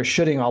 "Ben, you're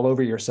shooting all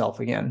over yourself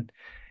again."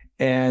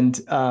 And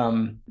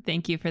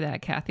thank you for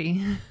that,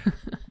 Kathy.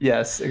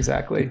 Yes,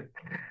 exactly.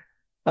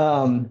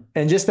 And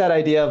just that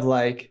idea of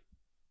like,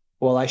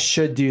 well, I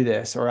should do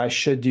this, or I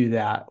should do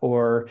that,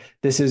 or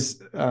this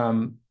is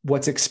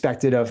what's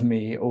expected of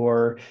me,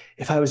 or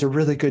if I was a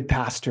really good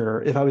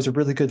pastor, if I was a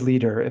really good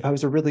leader, if I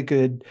was a really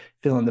good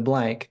fill in the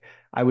blank,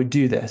 I would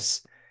do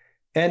this.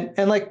 And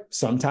like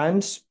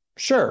sometimes,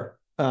 sure,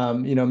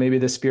 maybe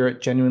the Spirit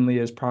genuinely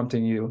is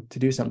prompting you to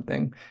do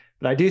something.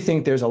 But I do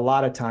think there's a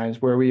lot of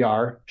times where we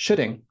are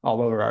shitting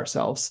all over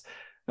ourselves,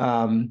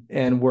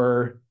 and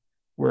we're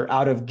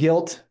out of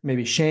guilt,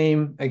 maybe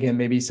shame, again,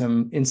 maybe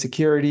some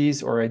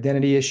insecurities or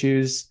identity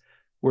issues.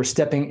 We're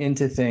stepping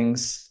into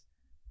things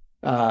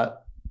out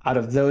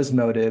of those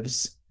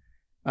motives,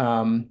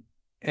 and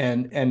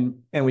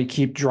we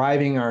keep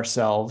driving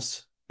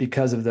ourselves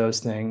because of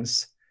those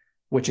things,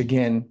 which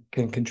again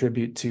can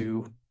contribute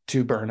to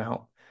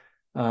burnout.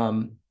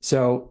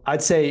 So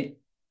I'd say,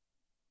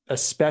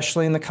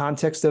 especially in the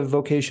context of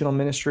vocational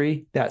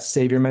ministry, that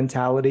savior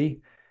mentality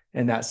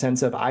and that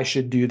sense of I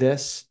should do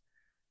this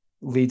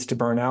leads to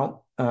burnout.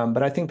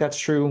 But I think that's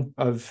true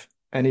of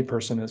any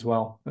person as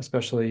well,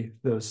 especially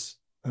those,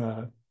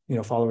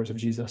 followers of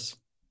Jesus.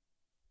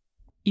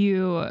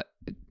 You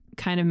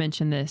kind of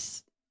mentioned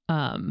this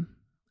a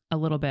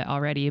little bit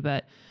already,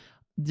 but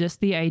just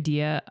the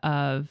idea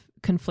of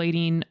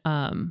conflating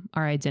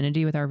our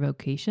identity with our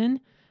vocation,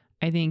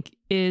 I think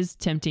is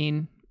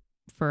tempting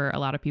for a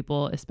lot of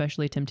people,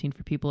 especially tempting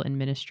for people in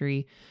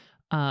ministry,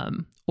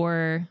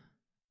 or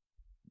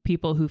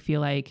people who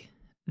feel like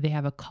they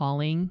have a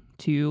calling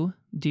to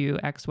do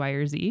X, Y,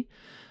 or Z.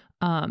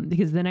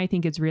 Because then I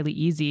think it's really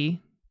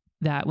easy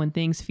that when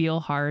things feel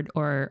hard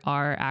or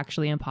are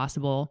actually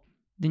impossible,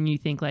 then you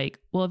think like,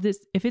 well,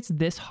 if it's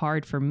this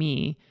hard for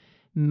me,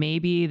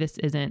 maybe this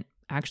isn't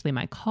actually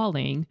my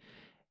calling.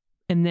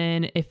 And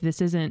then if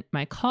this isn't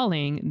my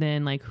calling,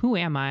 then like, who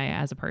am I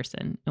as a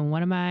person and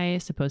what am I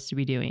supposed to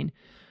be doing?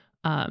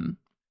 Kind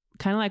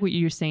of like what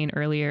you were saying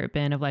earlier,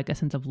 Ben, of like a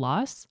sense of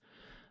loss,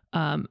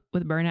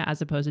 with burnout,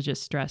 as opposed to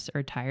just stress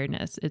or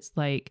tiredness. It's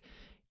like,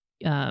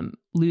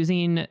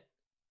 losing,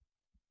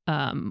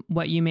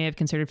 what you may have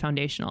considered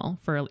foundational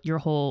for your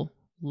whole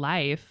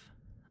life.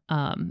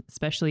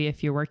 Especially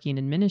if you're working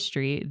in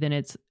ministry, then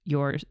it's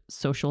your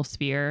social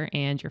sphere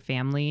and your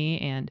family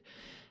and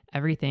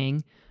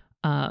everything,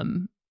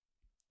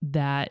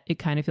 that it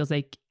kind of feels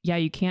like, yeah,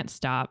 you can't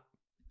stop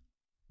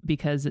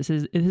because it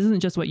isn't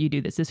just what you do.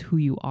 This is who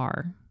you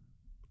are.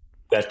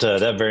 That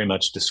very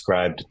much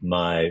described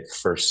my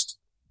first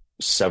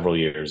several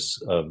years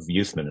of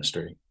youth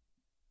ministry.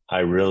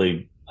 I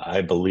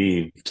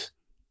believed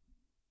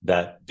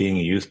that being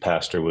a youth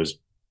pastor was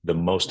the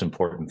most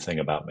important thing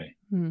about me.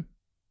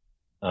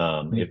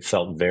 It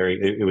felt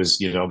it was,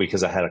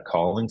 because I had a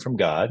calling from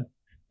God.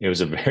 It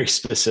was a very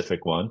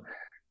specific one.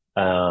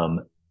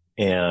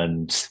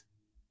 And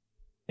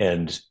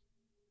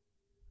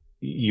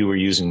you were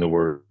using the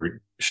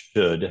word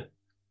should.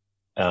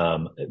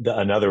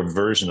 Another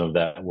version of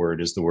that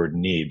word is the word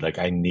need. Like,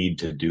 I need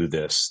to do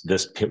this.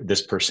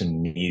 This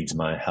person needs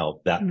my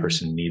help. That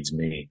person needs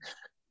me.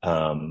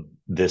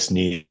 This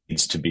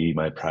needs to be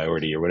my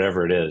priority, or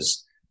whatever it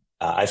is.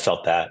 I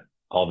felt that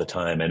all the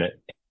time.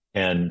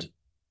 And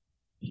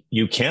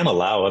you can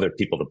allow other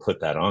people to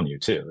put that on you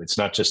too. It's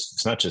not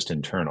just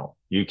internal.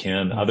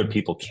 Other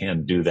people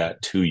can do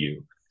that to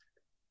you.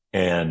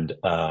 And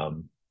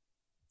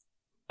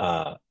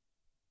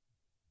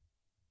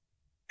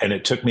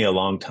it took me a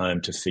long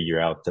time to figure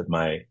out that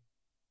my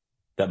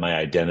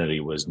identity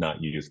was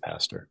not youth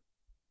pastor.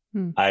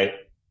 And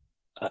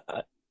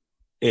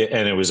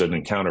it was an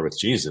encounter with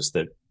Jesus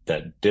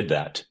that did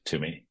that to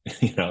me.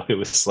 It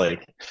was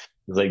like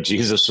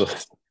Jesus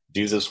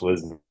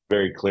was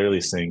very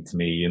clearly saying to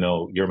me,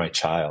 you're my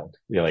child.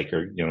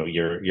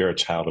 You're a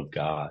child of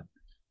God.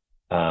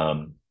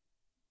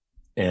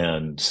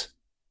 And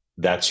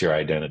that's your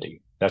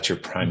identity. That's your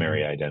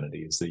primary identity,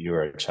 is that you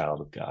are a child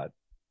of God.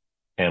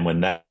 And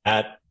when that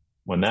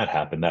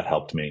happened, that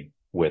helped me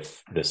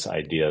with this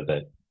idea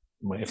that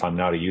if I'm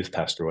not a youth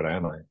pastor, what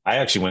am I? I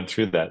actually went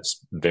through that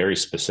very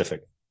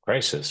specific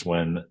crisis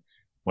when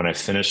I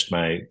finished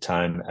my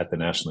time at the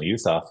National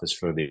Youth Office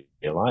for the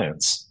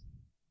Alliance.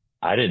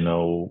 I didn't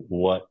know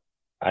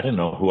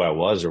who I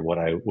was or what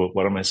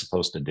am I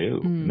supposed to do?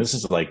 And this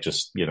is like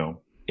just,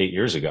 8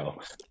 years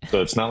ago.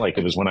 So it's not like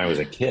it was when I was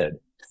a kid.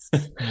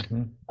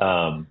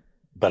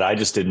 But I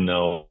just didn't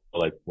know,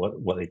 like,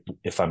 what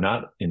if I'm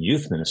not in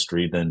youth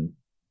ministry, then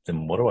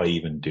what do I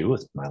even do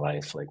with my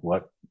life? Like,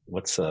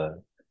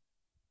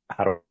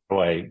 how do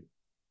I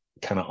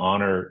kind of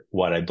honor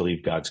what I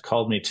believe God's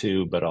called me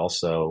to, but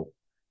also,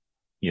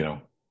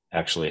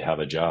 actually have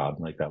a job?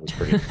 Like, that was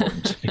pretty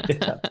important to me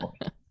at that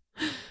point.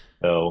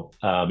 So,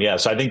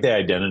 so I think the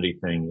identity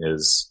thing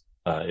is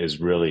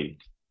really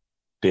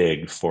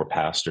big for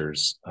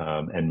pastors,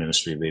 and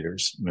ministry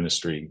leaders,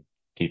 ministry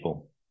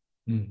people.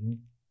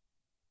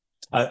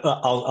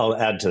 I'll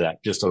add to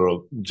that just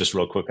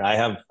real quick. I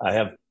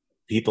have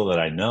people that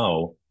I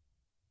know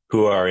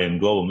who are in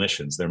global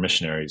missions. They're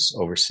missionaries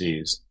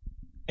overseas,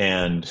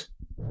 and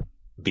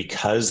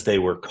because they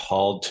were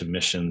called to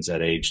missions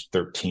at age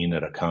 13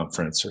 at a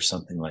conference or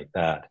something like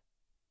that,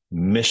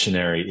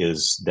 missionary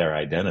is their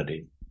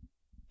identity.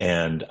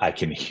 And I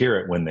can hear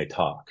it when they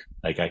talk.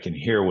 Like, I can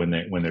hear when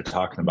they're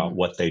talking about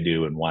what they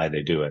do and why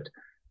they do it.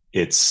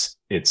 It's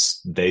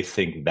they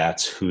think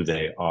that's who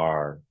they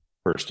are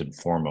first and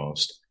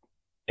foremost.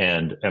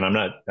 And I'm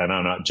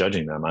not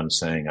judging them. I'm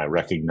saying I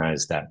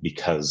recognize that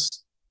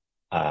because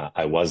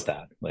I was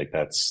that. Like,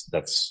 that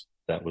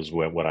was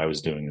what I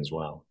was doing as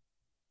well.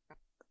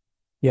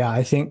 Yeah,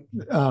 I think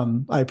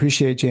I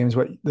appreciate, James,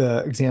 what the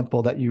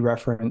example that you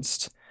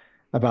referenced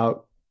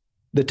about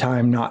the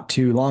time not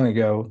too long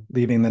ago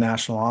leaving the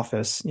national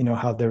office,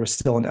 how there was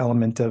still an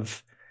element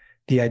of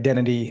the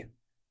identity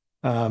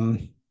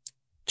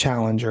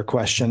challenge or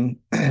question.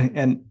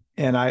 And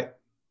I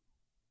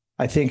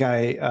think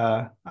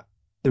the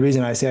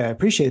reason I say I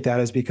appreciate that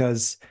is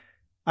because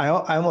I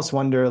almost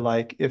wonder,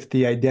 like, if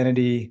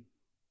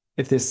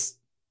this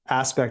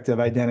aspect of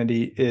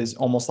identity is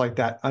almost like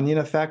that onion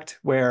effect,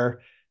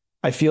 where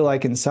I feel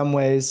like in some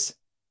ways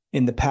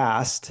in the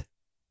past,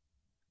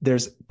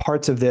 there's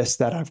parts of this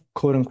that I've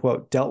quote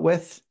unquote dealt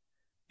with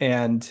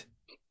and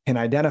can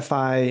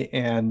identify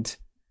and,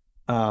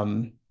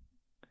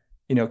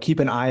 keep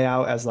an eye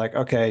out as like,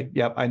 okay,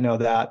 yep, I know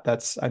that.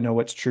 I know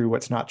what's true,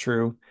 what's not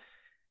true.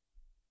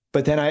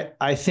 But then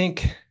I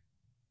think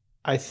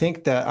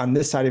that on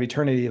this side of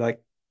eternity,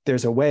 like,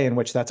 there's a way in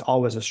which that's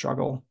always a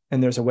struggle.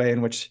 And there's a way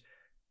in which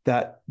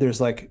that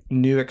there's like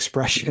new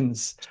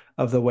expressions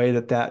of the way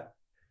that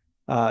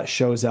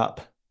shows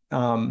up.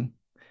 And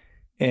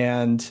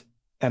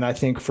I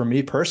think for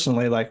me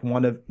personally, like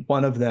one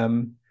of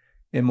them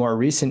in more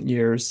recent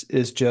years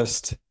is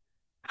just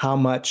how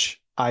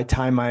much I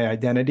tie my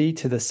identity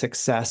to the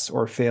success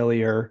or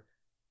failure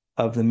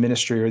of the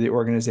ministry or the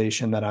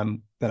organization that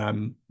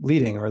I'm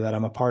leading or that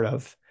I'm a part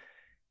of.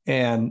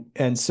 And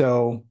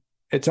so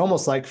it's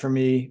almost like for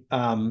me,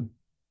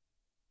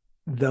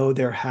 though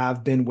there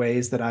have been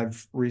ways that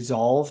I've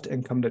resolved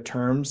and come to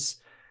terms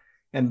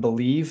and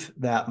believe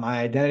that my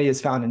identity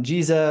is found in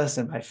Jesus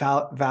and my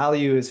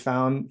value is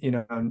found,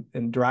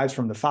 and derives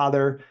from the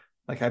Father.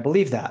 Like I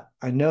believe that,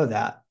 I know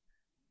that.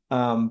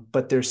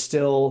 But there's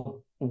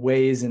still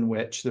ways in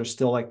which there's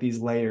still like these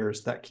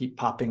layers that keep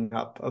popping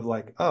up of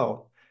like,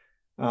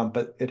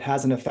 but it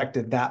hasn't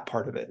affected that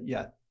part of it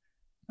yet.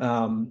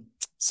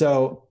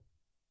 So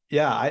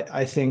yeah,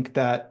 I think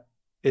that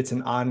it's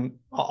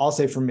I'll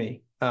say for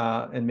me,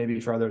 and maybe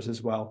for others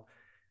as well,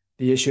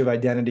 the issue of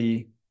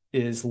identity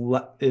is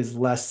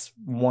less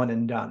one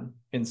and done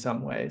in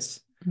some ways.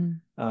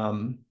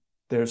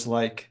 There's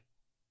like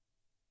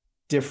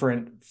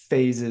different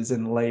phases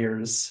and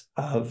layers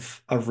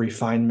of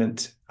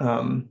refinement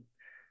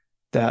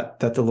that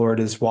the Lord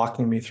is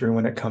walking me through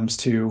when it comes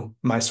to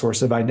my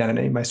source of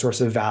identity, my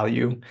source of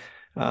value,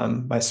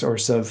 my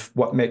source of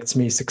what makes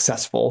me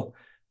successful.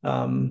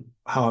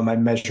 How am I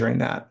measuring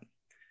that?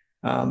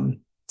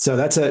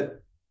 So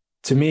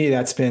to me,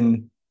 that's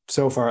been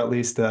so far at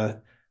least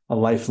a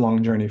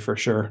lifelong journey for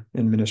sure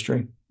in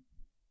ministry.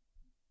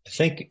 I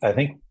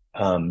think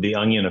the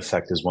onion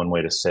effect is one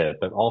way to say it,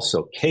 but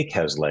also cake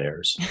has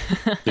layers.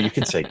 So you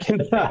can say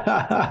cake.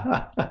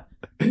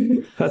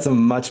 That's a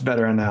much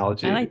better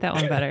analogy. I like that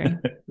one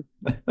better.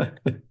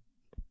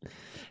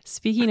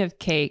 Speaking of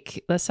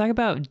cake, let's talk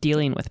about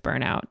dealing with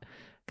burnout,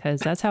 because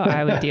that's how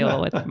I would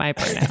deal with my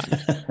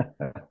burnout.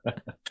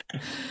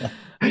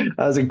 That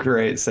was a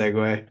great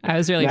segue. I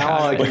was really now proud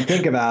all of I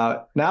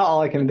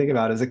can think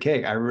about is a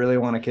cake. I really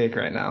want a cake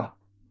right now.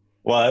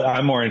 Well,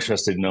 I'm more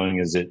interested in knowing,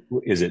 is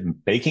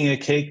it baking a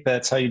cake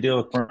that's how you deal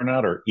with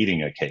burnout, or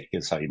eating a cake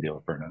is how you deal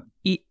with burnout?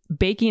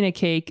 Baking a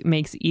cake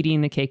makes eating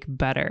the cake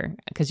better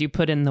because you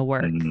put in the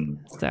work.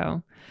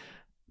 So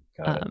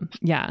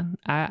yeah,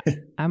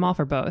 I'm all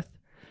for both.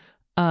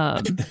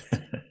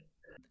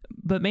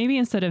 But maybe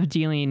instead of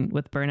dealing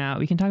with burnout,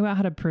 we can talk about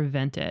how to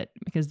prevent it,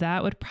 because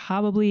that would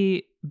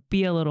probably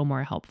be a little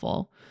more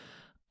helpful.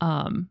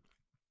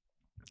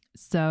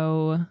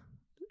 So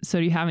do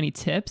you have any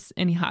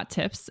hot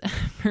tips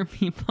for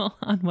people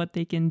on what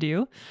they can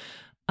do?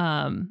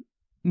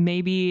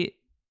 Maybe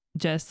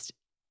just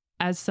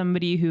as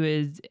somebody who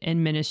is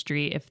in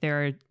ministry, if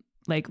there are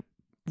like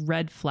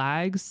red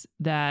flags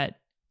that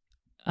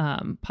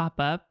pop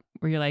up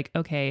where you're like,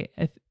 okay,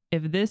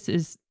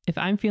 if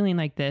I'm feeling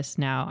like this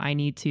now, I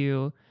need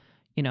to,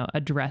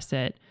 address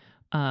it,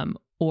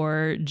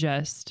 or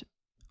just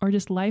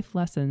life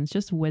lessons,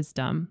 just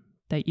wisdom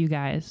that you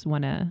guys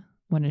want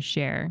to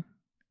share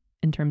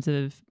in terms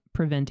of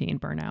preventing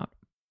burnout.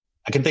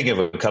 I can think of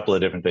a couple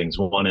of different things.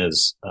 One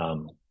is,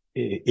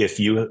 if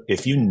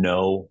you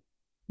know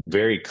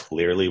very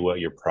clearly what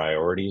your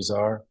priorities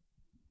are,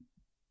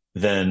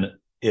 then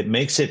it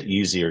makes it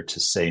easier to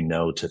say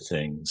no to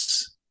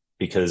things,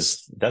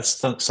 because that's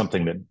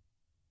something that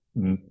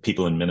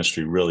people in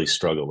ministry really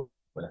struggle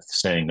with,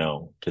 saying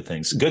no to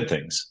things, good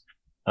things,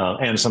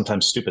 and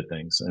sometimes stupid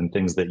things, and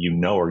things that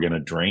are going to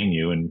drain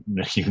you and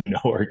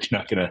are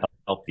not going to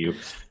help you,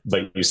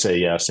 but you say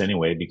yes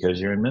anyway because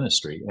you're in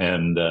ministry.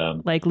 And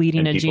like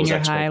leading a junior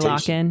high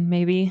lock-in,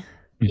 maybe.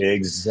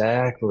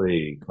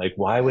 Exactly. Like,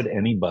 why would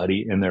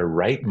anybody in their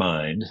right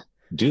mind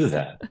do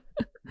that?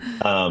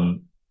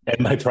 And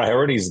my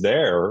priorities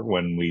there,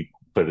 when we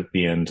put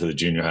the end to the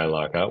junior high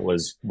lockout,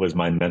 was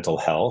my mental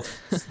health,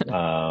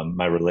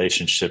 my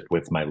relationship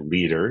with my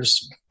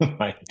leaders,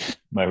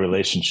 my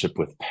relationship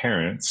with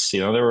parents.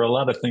 There were a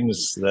lot of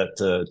things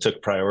that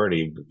took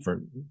priority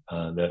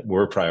that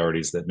were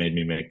priorities that made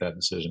me make that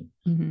decision.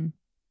 Mm-hmm.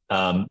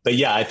 But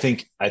yeah, I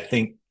think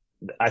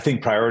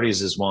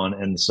priorities is one.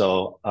 And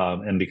so,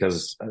 and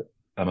because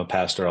I'm a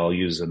pastor, I'll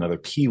use another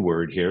P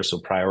word here. So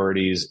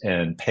priorities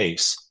and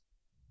pace.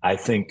 I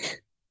think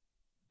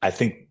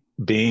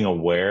being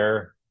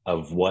aware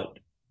of what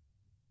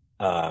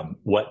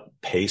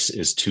pace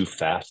is too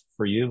fast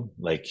for you.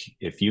 Like,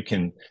 if you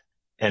can,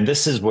 and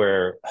this is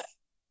where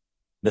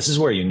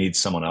you need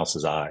someone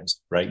else's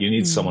eyes, right? You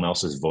need someone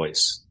else's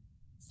voice,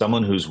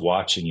 someone who's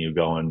watching you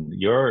going,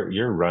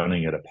 you're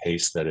running at a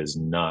pace that is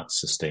not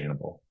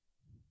sustainable.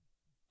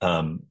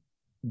 Ben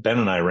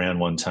and I ran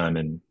one time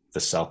in the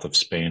south of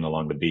Spain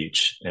along the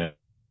beach.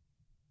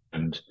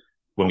 And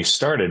when we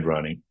started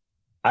running,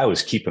 I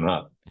was keeping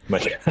up.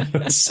 Like,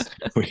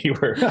 we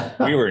were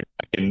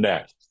neck and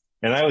neck.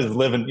 And I was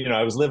living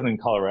in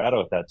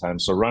Colorado at that time.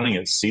 So running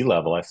at sea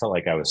level, I felt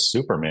like I was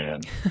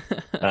Superman.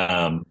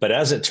 But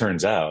as it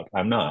turns out,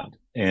 I'm not.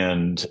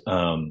 And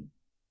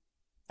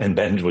And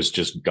Ben was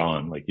just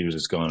gone. Like he was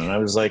just gone. And I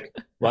was like,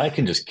 well, I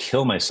can just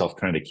kill myself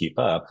trying to keep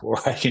up, or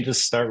I can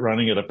just start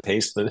running at a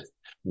pace that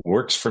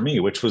works for me,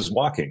 which was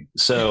walking.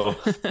 So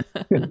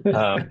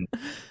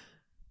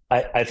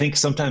I think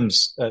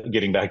sometimes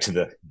getting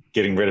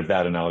rid of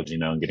that analogy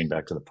now and getting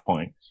back to the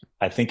point,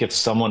 I think if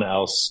someone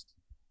else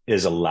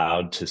is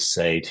allowed to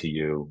say to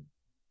you,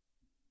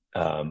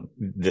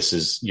 this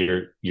is,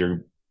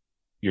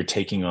 you're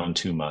taking on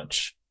too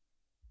much.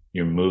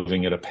 You're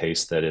moving at a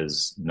pace that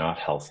is not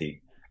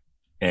healthy.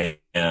 And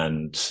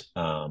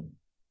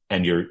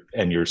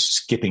you're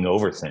skipping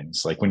over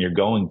things. Like when you're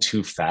going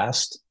too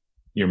fast,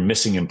 you're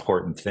missing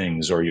important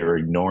things, or you're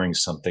ignoring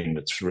something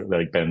that's,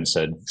 like Ben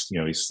said,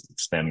 he's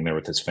standing there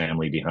with his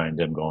family behind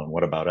him going,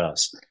 what about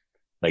us?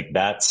 Like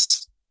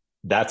that's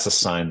a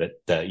sign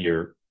that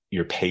your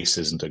pace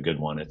isn't a good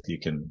one if you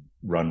can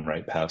run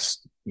right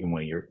past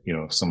when you're,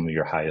 some of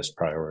your highest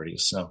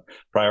priorities. So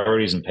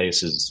priorities and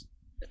pace is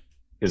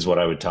what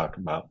I would talk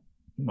about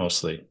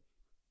mostly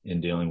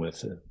in dealing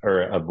with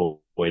or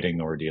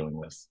avoiding or dealing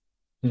with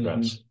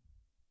stress,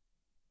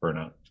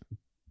 burnout.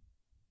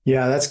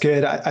 Yeah, that's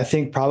good. I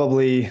think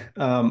probably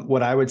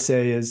what I would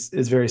say is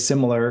very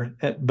similar,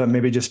 but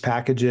maybe just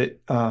package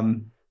it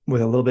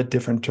with a little bit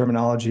different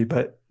terminology.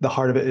 But the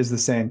heart of it is the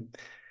same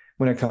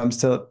when it comes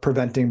to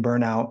preventing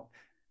burnout.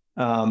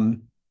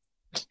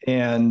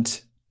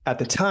 And at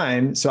the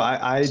time, so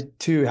I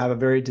too have a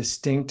very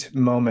distinct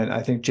moment.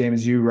 I think,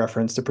 James, you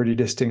referenced a pretty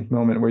distinct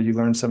moment where you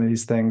learned some of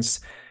these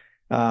things.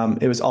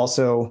 It was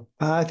also,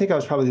 I think I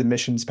was probably the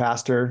missions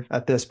pastor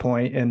at this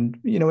point, and,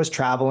 was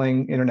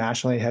traveling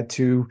internationally, had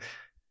 2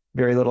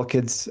 very little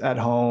kids at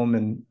home,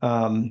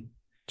 and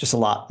just a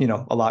lot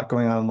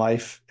going on in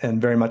life,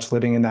 and very much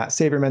living in that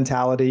savior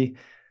mentality.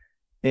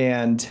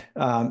 And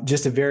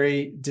just a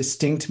very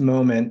distinct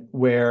moment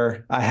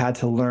where I had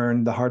to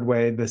learn the hard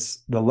way,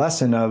 the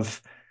lesson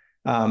of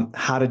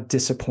how to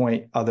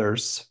disappoint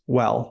others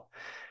well.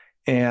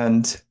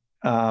 And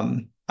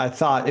I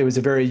thought it was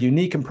a very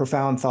unique and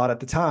profound thought at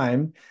the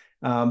time,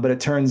 but it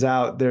turns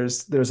out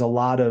there's a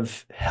lot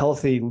of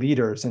healthy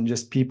leaders and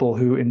just people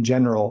who in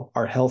general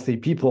are healthy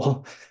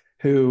people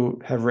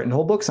who have written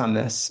whole books on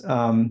this.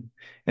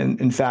 And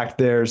in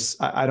fact,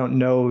 I don't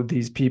know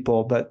these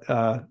people, but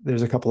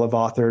there's a couple of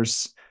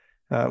authors.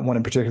 One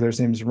in particular, his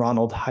name is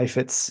Ronald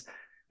Heifetz,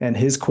 and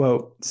his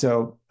quote.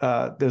 So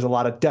there's a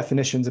lot of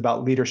definitions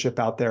about leadership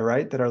out there,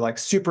 right, that are like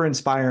super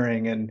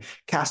inspiring and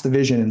cast a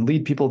vision and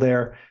lead people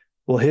there.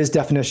 Well, his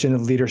definition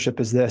of leadership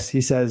is this.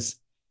 He says,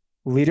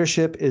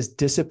 leadership is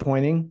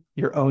disappointing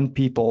your own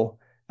people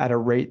at a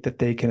rate that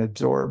they can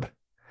absorb.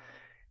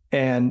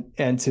 And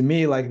to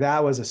me, like,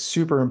 that was a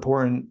super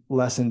important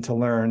lesson to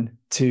learn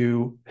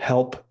to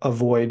help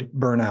avoid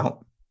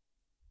burnout,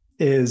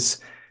 is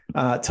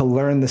to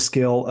learn the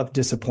skill of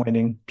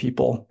disappointing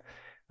people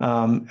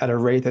at a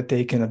rate that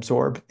they can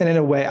absorb. And in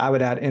a way, I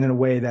would add, in a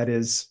way that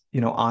is,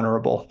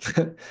 honorable.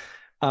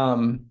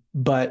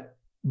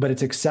 But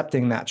it's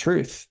accepting that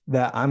truth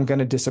that I'm going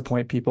to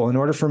disappoint people in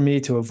order for me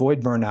to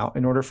avoid burnout,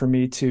 in order for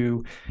me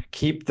to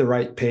keep the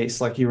right pace,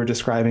 like you were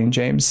describing,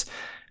 James,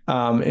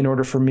 in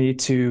order for me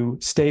to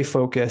stay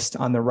focused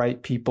on the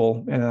right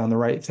people and on the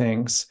right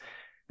things.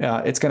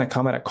 It's going to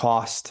come at a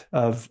cost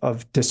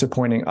of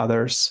disappointing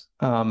others.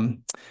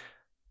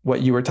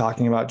 What you were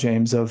talking about,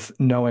 James, of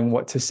knowing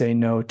what to say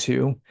no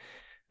to.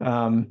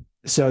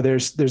 So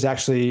there's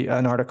actually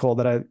an article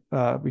that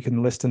we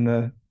can list in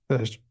the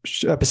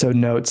episode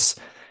notes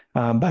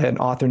by an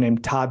author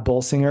named Todd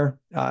Bolsinger.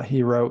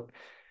 He wrote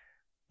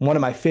one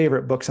of my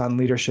favorite books on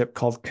leadership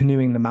called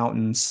Canoeing the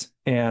Mountains.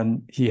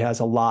 And he has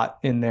a lot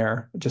in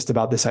there just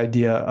about this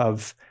idea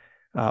of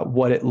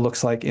what it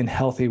looks like in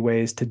healthy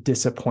ways to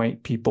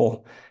disappoint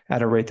people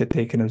at a rate that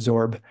they can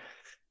absorb.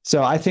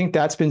 So I think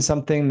that's been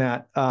something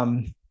that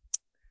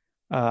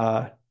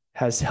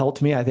has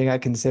helped me. I think I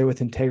can say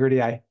with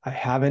integrity, I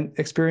haven't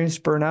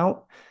experienced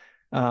burnout.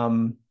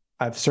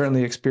 I've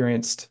certainly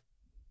experienced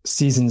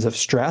seasons of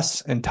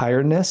stress and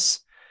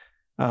tiredness.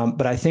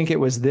 But I think it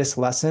was this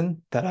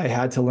lesson that I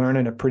had to learn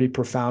in a pretty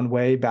profound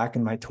way back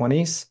in my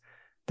 20s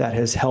that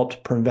has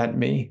helped prevent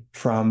me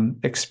from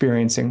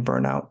experiencing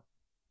burnout.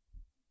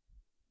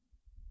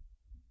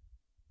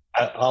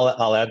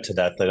 I'll add to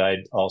that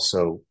I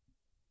also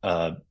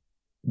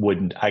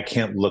I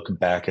can't look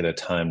back at a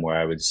time where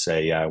I would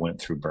say, yeah, I went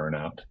through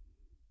burnout.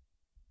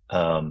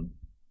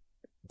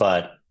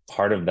 But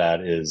part of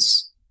that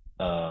is,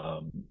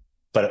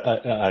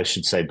 I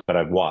should say, but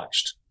I've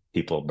watched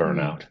people burn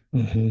out.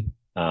 Mm-hmm.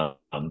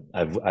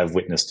 I've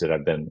witnessed it.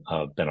 I've been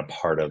a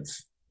part of,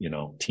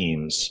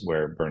 teams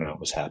where burnout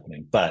was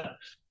happening. But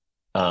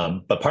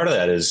part of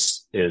that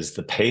is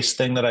the pace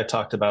thing that I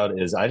talked about.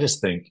 Is I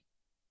just think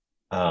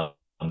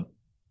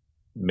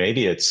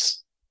maybe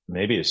it's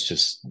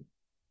just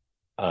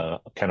kind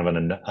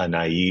of a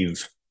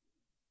naive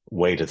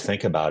way to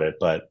think about it,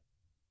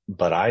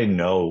 but I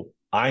know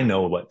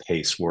what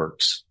pace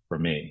works for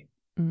me.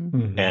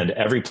 Mm-hmm. And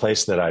every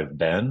place that I've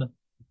been,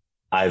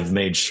 I've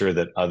made sure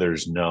that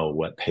others know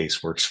what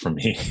pace works for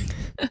me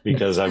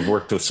because I've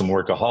worked with some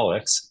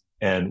workaholics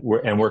and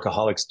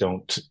workaholics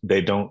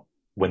don't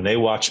when they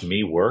watch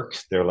me work,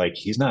 they're like,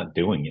 he's not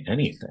doing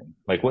anything.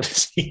 Like, what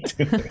is he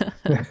doing?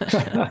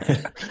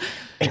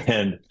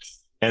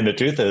 and the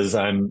truth is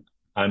I'm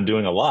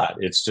doing a lot.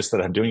 It's just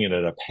that I'm doing it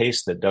at a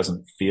pace that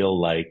doesn't feel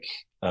like,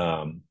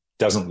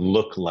 doesn't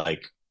look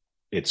like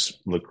it's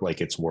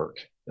work.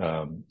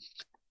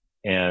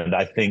 And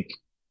I think,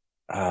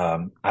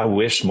 I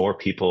wish more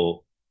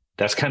people,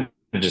 that's kind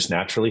of just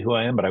naturally who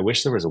I am, but I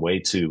wish there was a way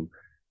to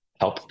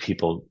help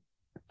people.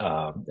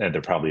 And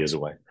there probably is a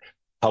way,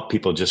 help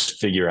people just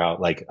figure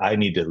out, like, I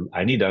need to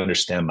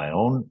understand my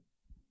own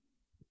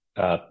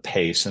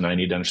pace, and I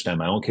need to understand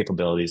my own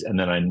capabilities. And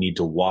then I need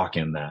to walk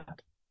in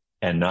that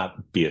and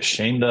not be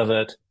ashamed of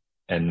it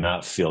and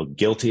not feel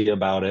guilty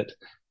about it,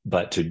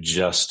 but to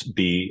just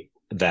be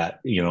that,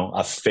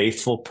 a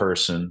faithful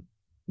person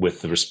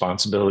with the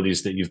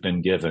responsibilities that you've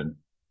been given.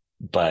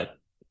 But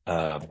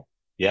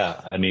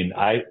yeah, I mean,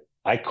 I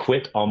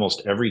quit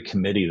almost every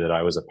committee that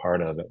I was a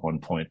part of at one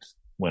point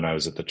when I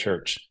was at the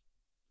church.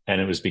 And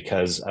it was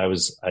because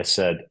I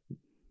said,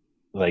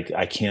 like,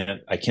 I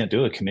can't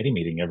do a committee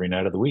meeting every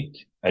night of the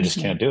week. I just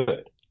can't do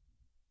it.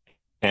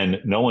 And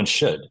no one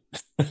should.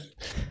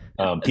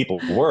 People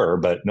were,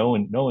 but no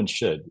one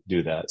should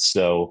do that.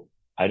 So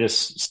I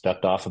just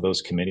stepped off of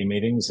those committee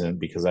meetings, and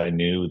because I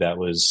knew that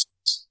was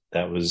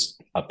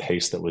a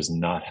pace that was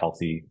not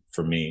healthy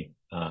for me,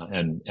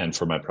 and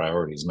for my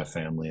priorities, my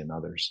family and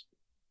others.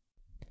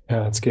 Yeah,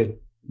 that's good.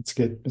 It's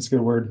good. It's a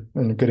good word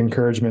and a good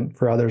encouragement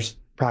for others.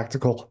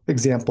 Practical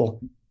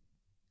example.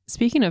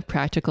 Speaking of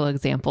practical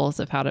examples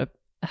of how to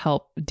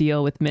help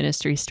deal with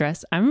ministry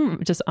stress,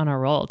 I'm just on a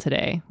roll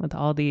today with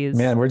all these.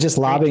 Man, we're just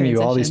lobbing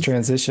you all these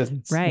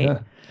transitions. Right. Yeah.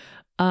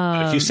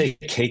 But if you say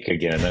cake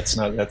again, that's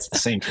the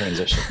same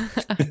transition.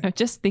 I'm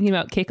just thinking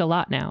about cake a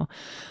lot now.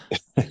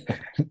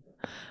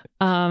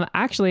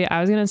 Actually,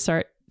 I was going to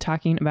start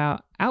talking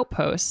about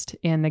Outpost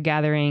and the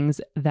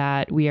gatherings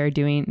that we are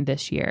doing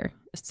this year.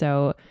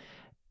 So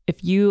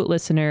if you,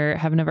 listener,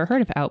 have never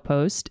heard of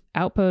Outpost,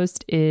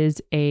 Outpost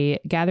is a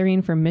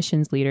gathering for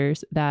missions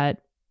leaders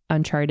that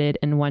Uncharted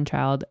and One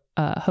Child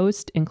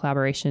host in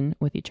collaboration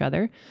with each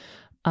other.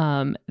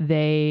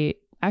 They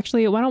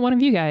actually, why don't one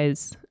of you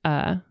guys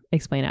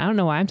explain it? I don't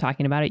know why I'm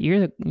talking about it.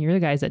 You're the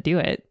guys that do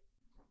it.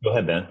 Go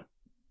ahead, Ben.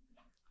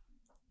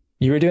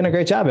 You were doing a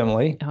great job,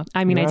 Emily.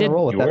 I mean, I did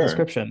roll with that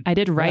description. I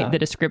did write the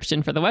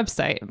description for the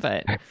website,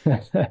 but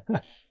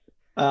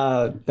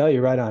no,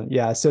 you're right on.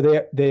 Yeah,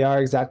 so they are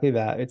exactly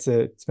that.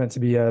 It's meant to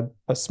be a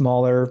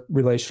smaller,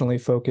 relationally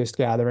focused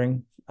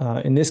gathering.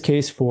 In this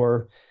case,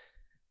 for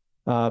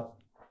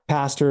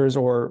pastors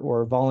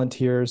or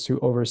volunteers who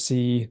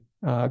oversee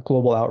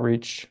global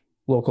outreach,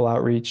 local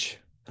outreach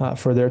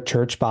for their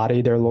church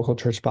body, their local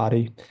church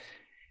body,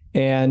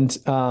 and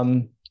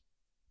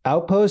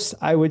Outpost,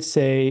 I would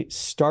say,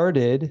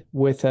 started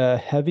with a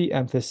heavy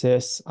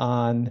emphasis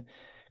on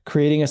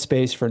creating a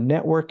space for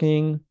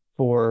networking,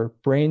 for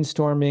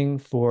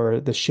brainstorming, for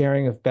the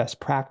sharing of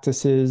best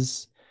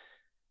practices,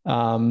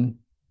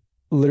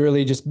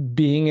 literally just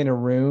being in a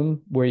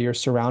room where you're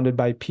surrounded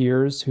by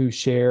peers who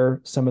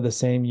share some of the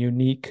same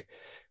unique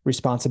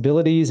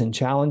responsibilities and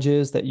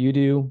challenges that you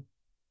do.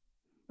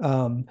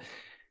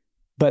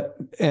 But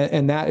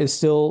that is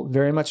still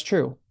very much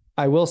true.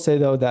 I will say,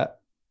 though, that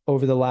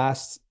over the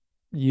last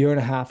year and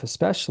a half,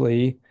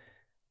 especially,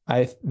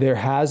 there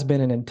has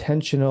been an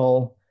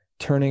intentional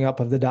turning up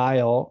of the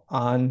dial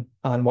on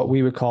what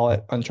we would call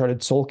it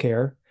Uncharted Soul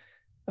Care,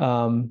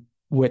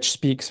 which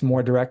speaks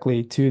more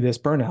directly to this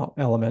burnout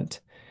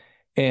element.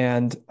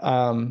 And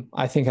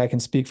I think I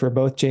can speak for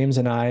both James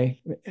and I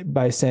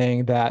by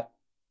saying that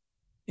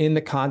in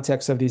the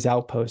context of these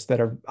outposts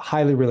that are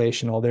highly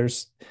relational,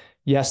 there's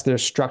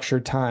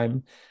structured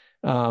time,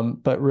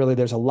 but really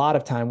there's a lot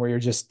of time where you're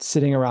just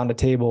sitting around a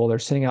table or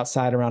sitting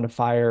outside around a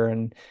fire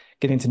and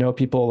getting to know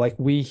people. Like,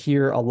 we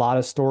hear a lot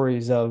of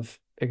stories of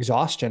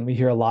exhaustion. We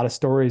hear a lot of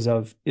stories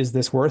of, is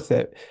this worth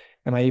it?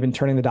 Am I even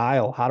turning the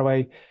dial? How do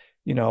I,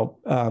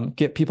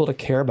 get people to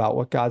care about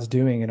what God's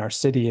doing in our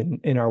city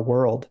and in our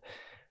world?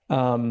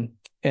 And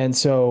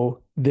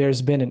so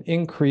there's been an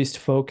increased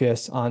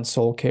focus on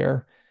soul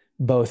care,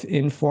 both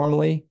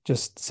informally,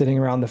 just sitting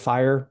around the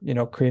fire,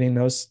 creating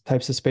those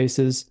types of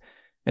spaces,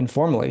 and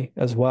formally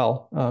as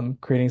well,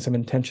 creating some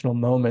intentional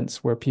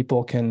moments where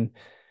people can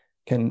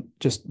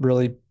just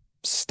really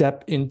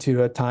step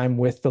into a time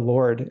with the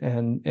Lord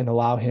and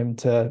allow him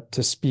to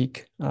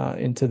speak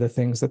into the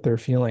things that they're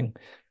feeling.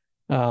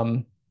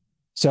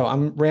 So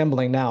I'm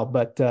rambling now,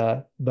 but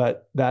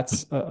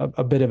that's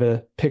a bit of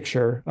a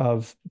picture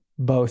of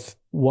both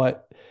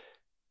what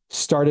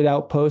started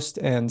Outpost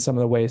and some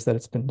of the ways that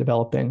it's been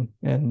developing.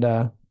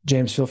 And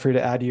James, feel free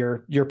to add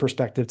your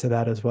perspective to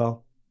that as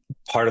well.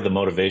 Part of the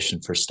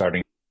motivation for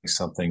starting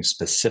something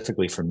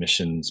specifically for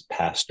missions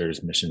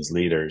pastors, missions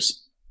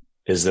leaders,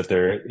 is that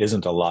there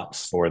isn't a lot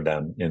for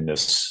them in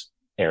this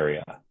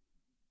area.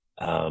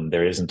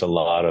 There isn't a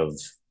lot of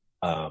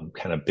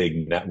kind of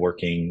big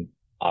networking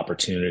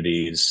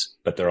opportunities,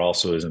 but there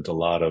also isn't a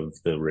lot of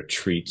the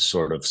retreat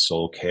sort of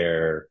soul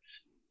care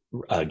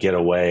get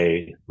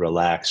away,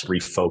 relax,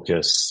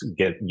 refocus,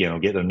 get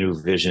a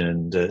new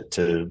vision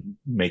to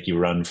make you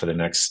run for the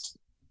next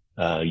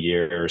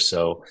year or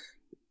so.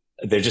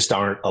 There just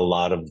aren't a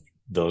lot of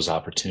those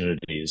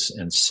opportunities.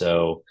 And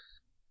so,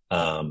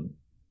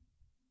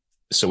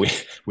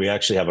 we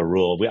actually have a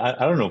rule. I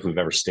don't know if we've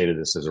ever stated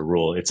this as a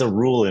rule. It's a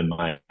rule in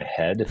my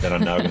head that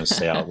I'm now going to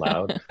say out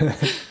loud.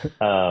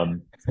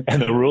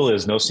 And the rule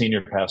is no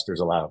senior pastors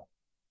allowed.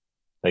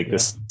 Like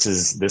this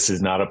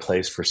is not a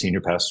place for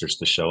senior pastors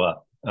to show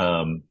up,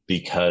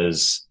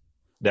 because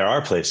there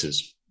are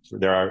places.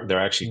 There are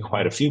actually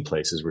quite a few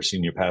places where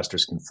senior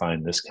pastors can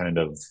find this kind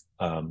of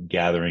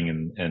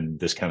gathering and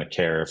this kind of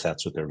care if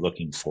that's what they're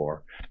looking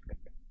for,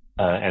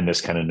 and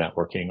this kind of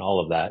networking, all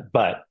of that.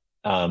 But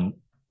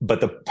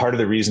the part of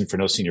the reason for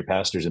no senior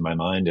pastors in my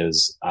mind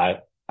is I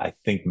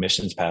think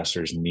missions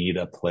pastors need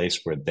a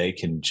place where they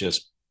can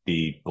just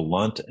be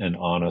blunt and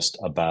honest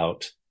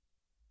about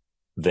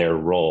their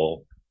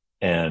role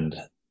and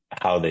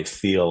how they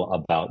feel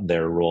about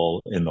their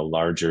role in the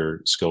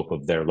larger scope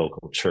of their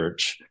local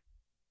church.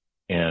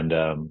 And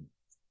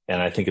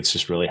I think it's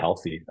just really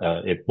healthy.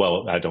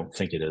 I don't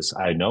think it is.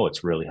 I know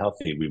it's really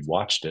healthy. We've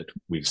watched it.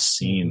 We've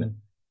seen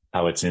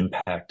how it's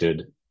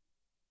impacted.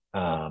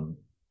 I'm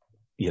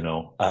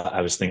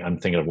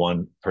thinking of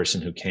one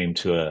person who came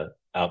to a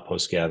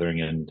outpost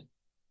gathering, and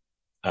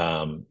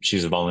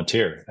she's a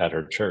volunteer at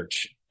her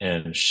church,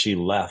 and she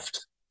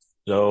left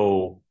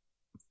so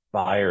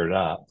fired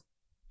up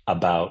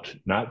about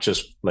not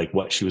just like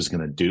what she was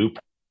going to do,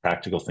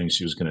 practical things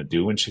she was going to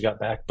do when she got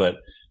back, but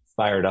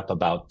fired up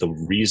about the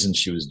reason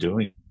she was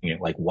doing it.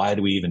 Like, why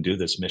do we even do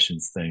this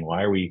missions thing?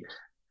 Why are we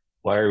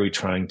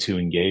trying to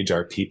engage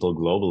our people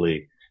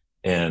globally?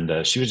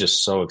 And she was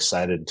just so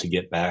excited to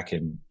get back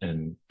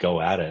and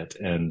go at it.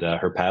 And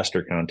her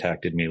pastor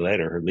contacted me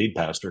later. Her lead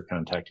pastor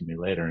contacted me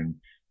later and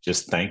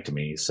just thanked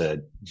me. He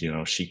said,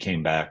 she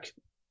came back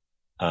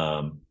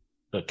kind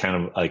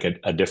of like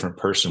a different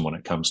person when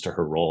it comes to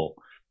her role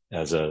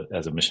as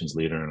a missions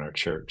leader in our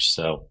church.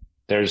 So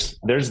there's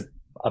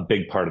a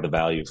big part of the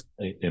value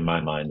in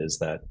my mind is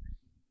that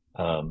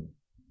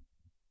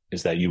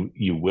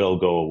you will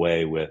go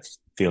away with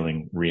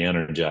feeling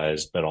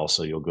re-energized, but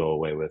also you'll go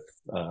away with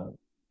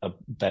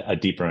a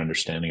deeper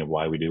understanding of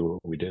why we do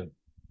what we do.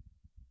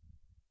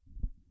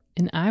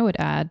 And I would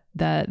add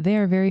that they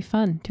are very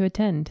fun to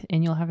attend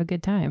and you'll have a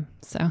good time.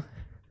 So,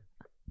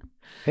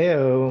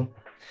 Hey-o.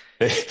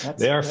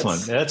 They are fun.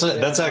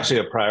 That's actually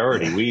a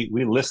priority.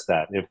 We list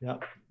that.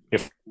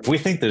 If we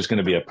think there's going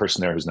to be a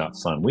person there who's not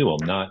fun, we will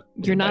not.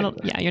 You're not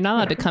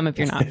allowed to come if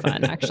you're not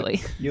fun,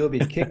 actually. You'll be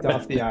kicked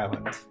off the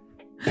island.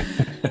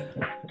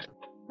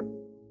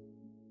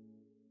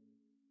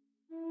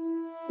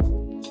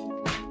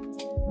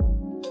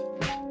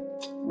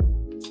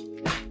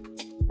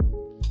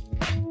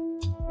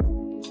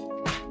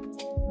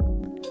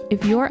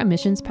 If you're a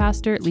missions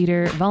pastor,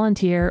 leader,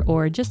 volunteer,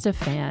 or just a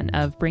fan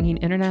of bringing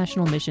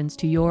international missions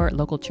to your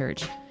local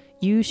church,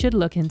 you should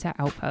look into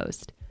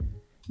Outpost.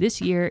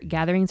 This year,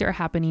 gatherings are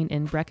happening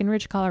in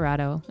Breckenridge,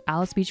 Colorado,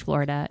 Alice Beach,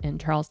 Florida,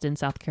 and Charleston,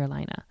 South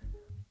Carolina.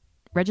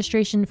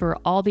 Registration for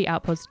all the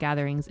Outpost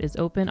gatherings is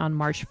open on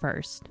March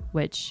 1st,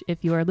 which,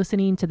 if you are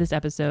listening to this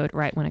episode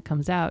right when it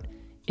comes out,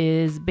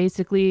 is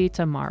basically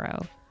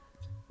tomorrow.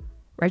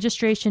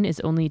 Registration is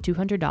only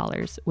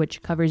 $200,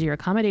 which covers your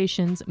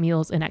accommodations,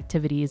 meals, and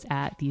activities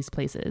at these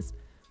places.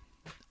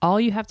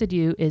 All you have to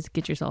do is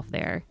get yourself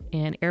there,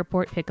 and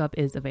airport pickup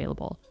is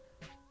available.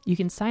 You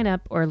can sign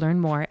up or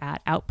learn more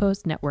at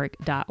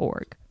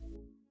outpostnetwork.org.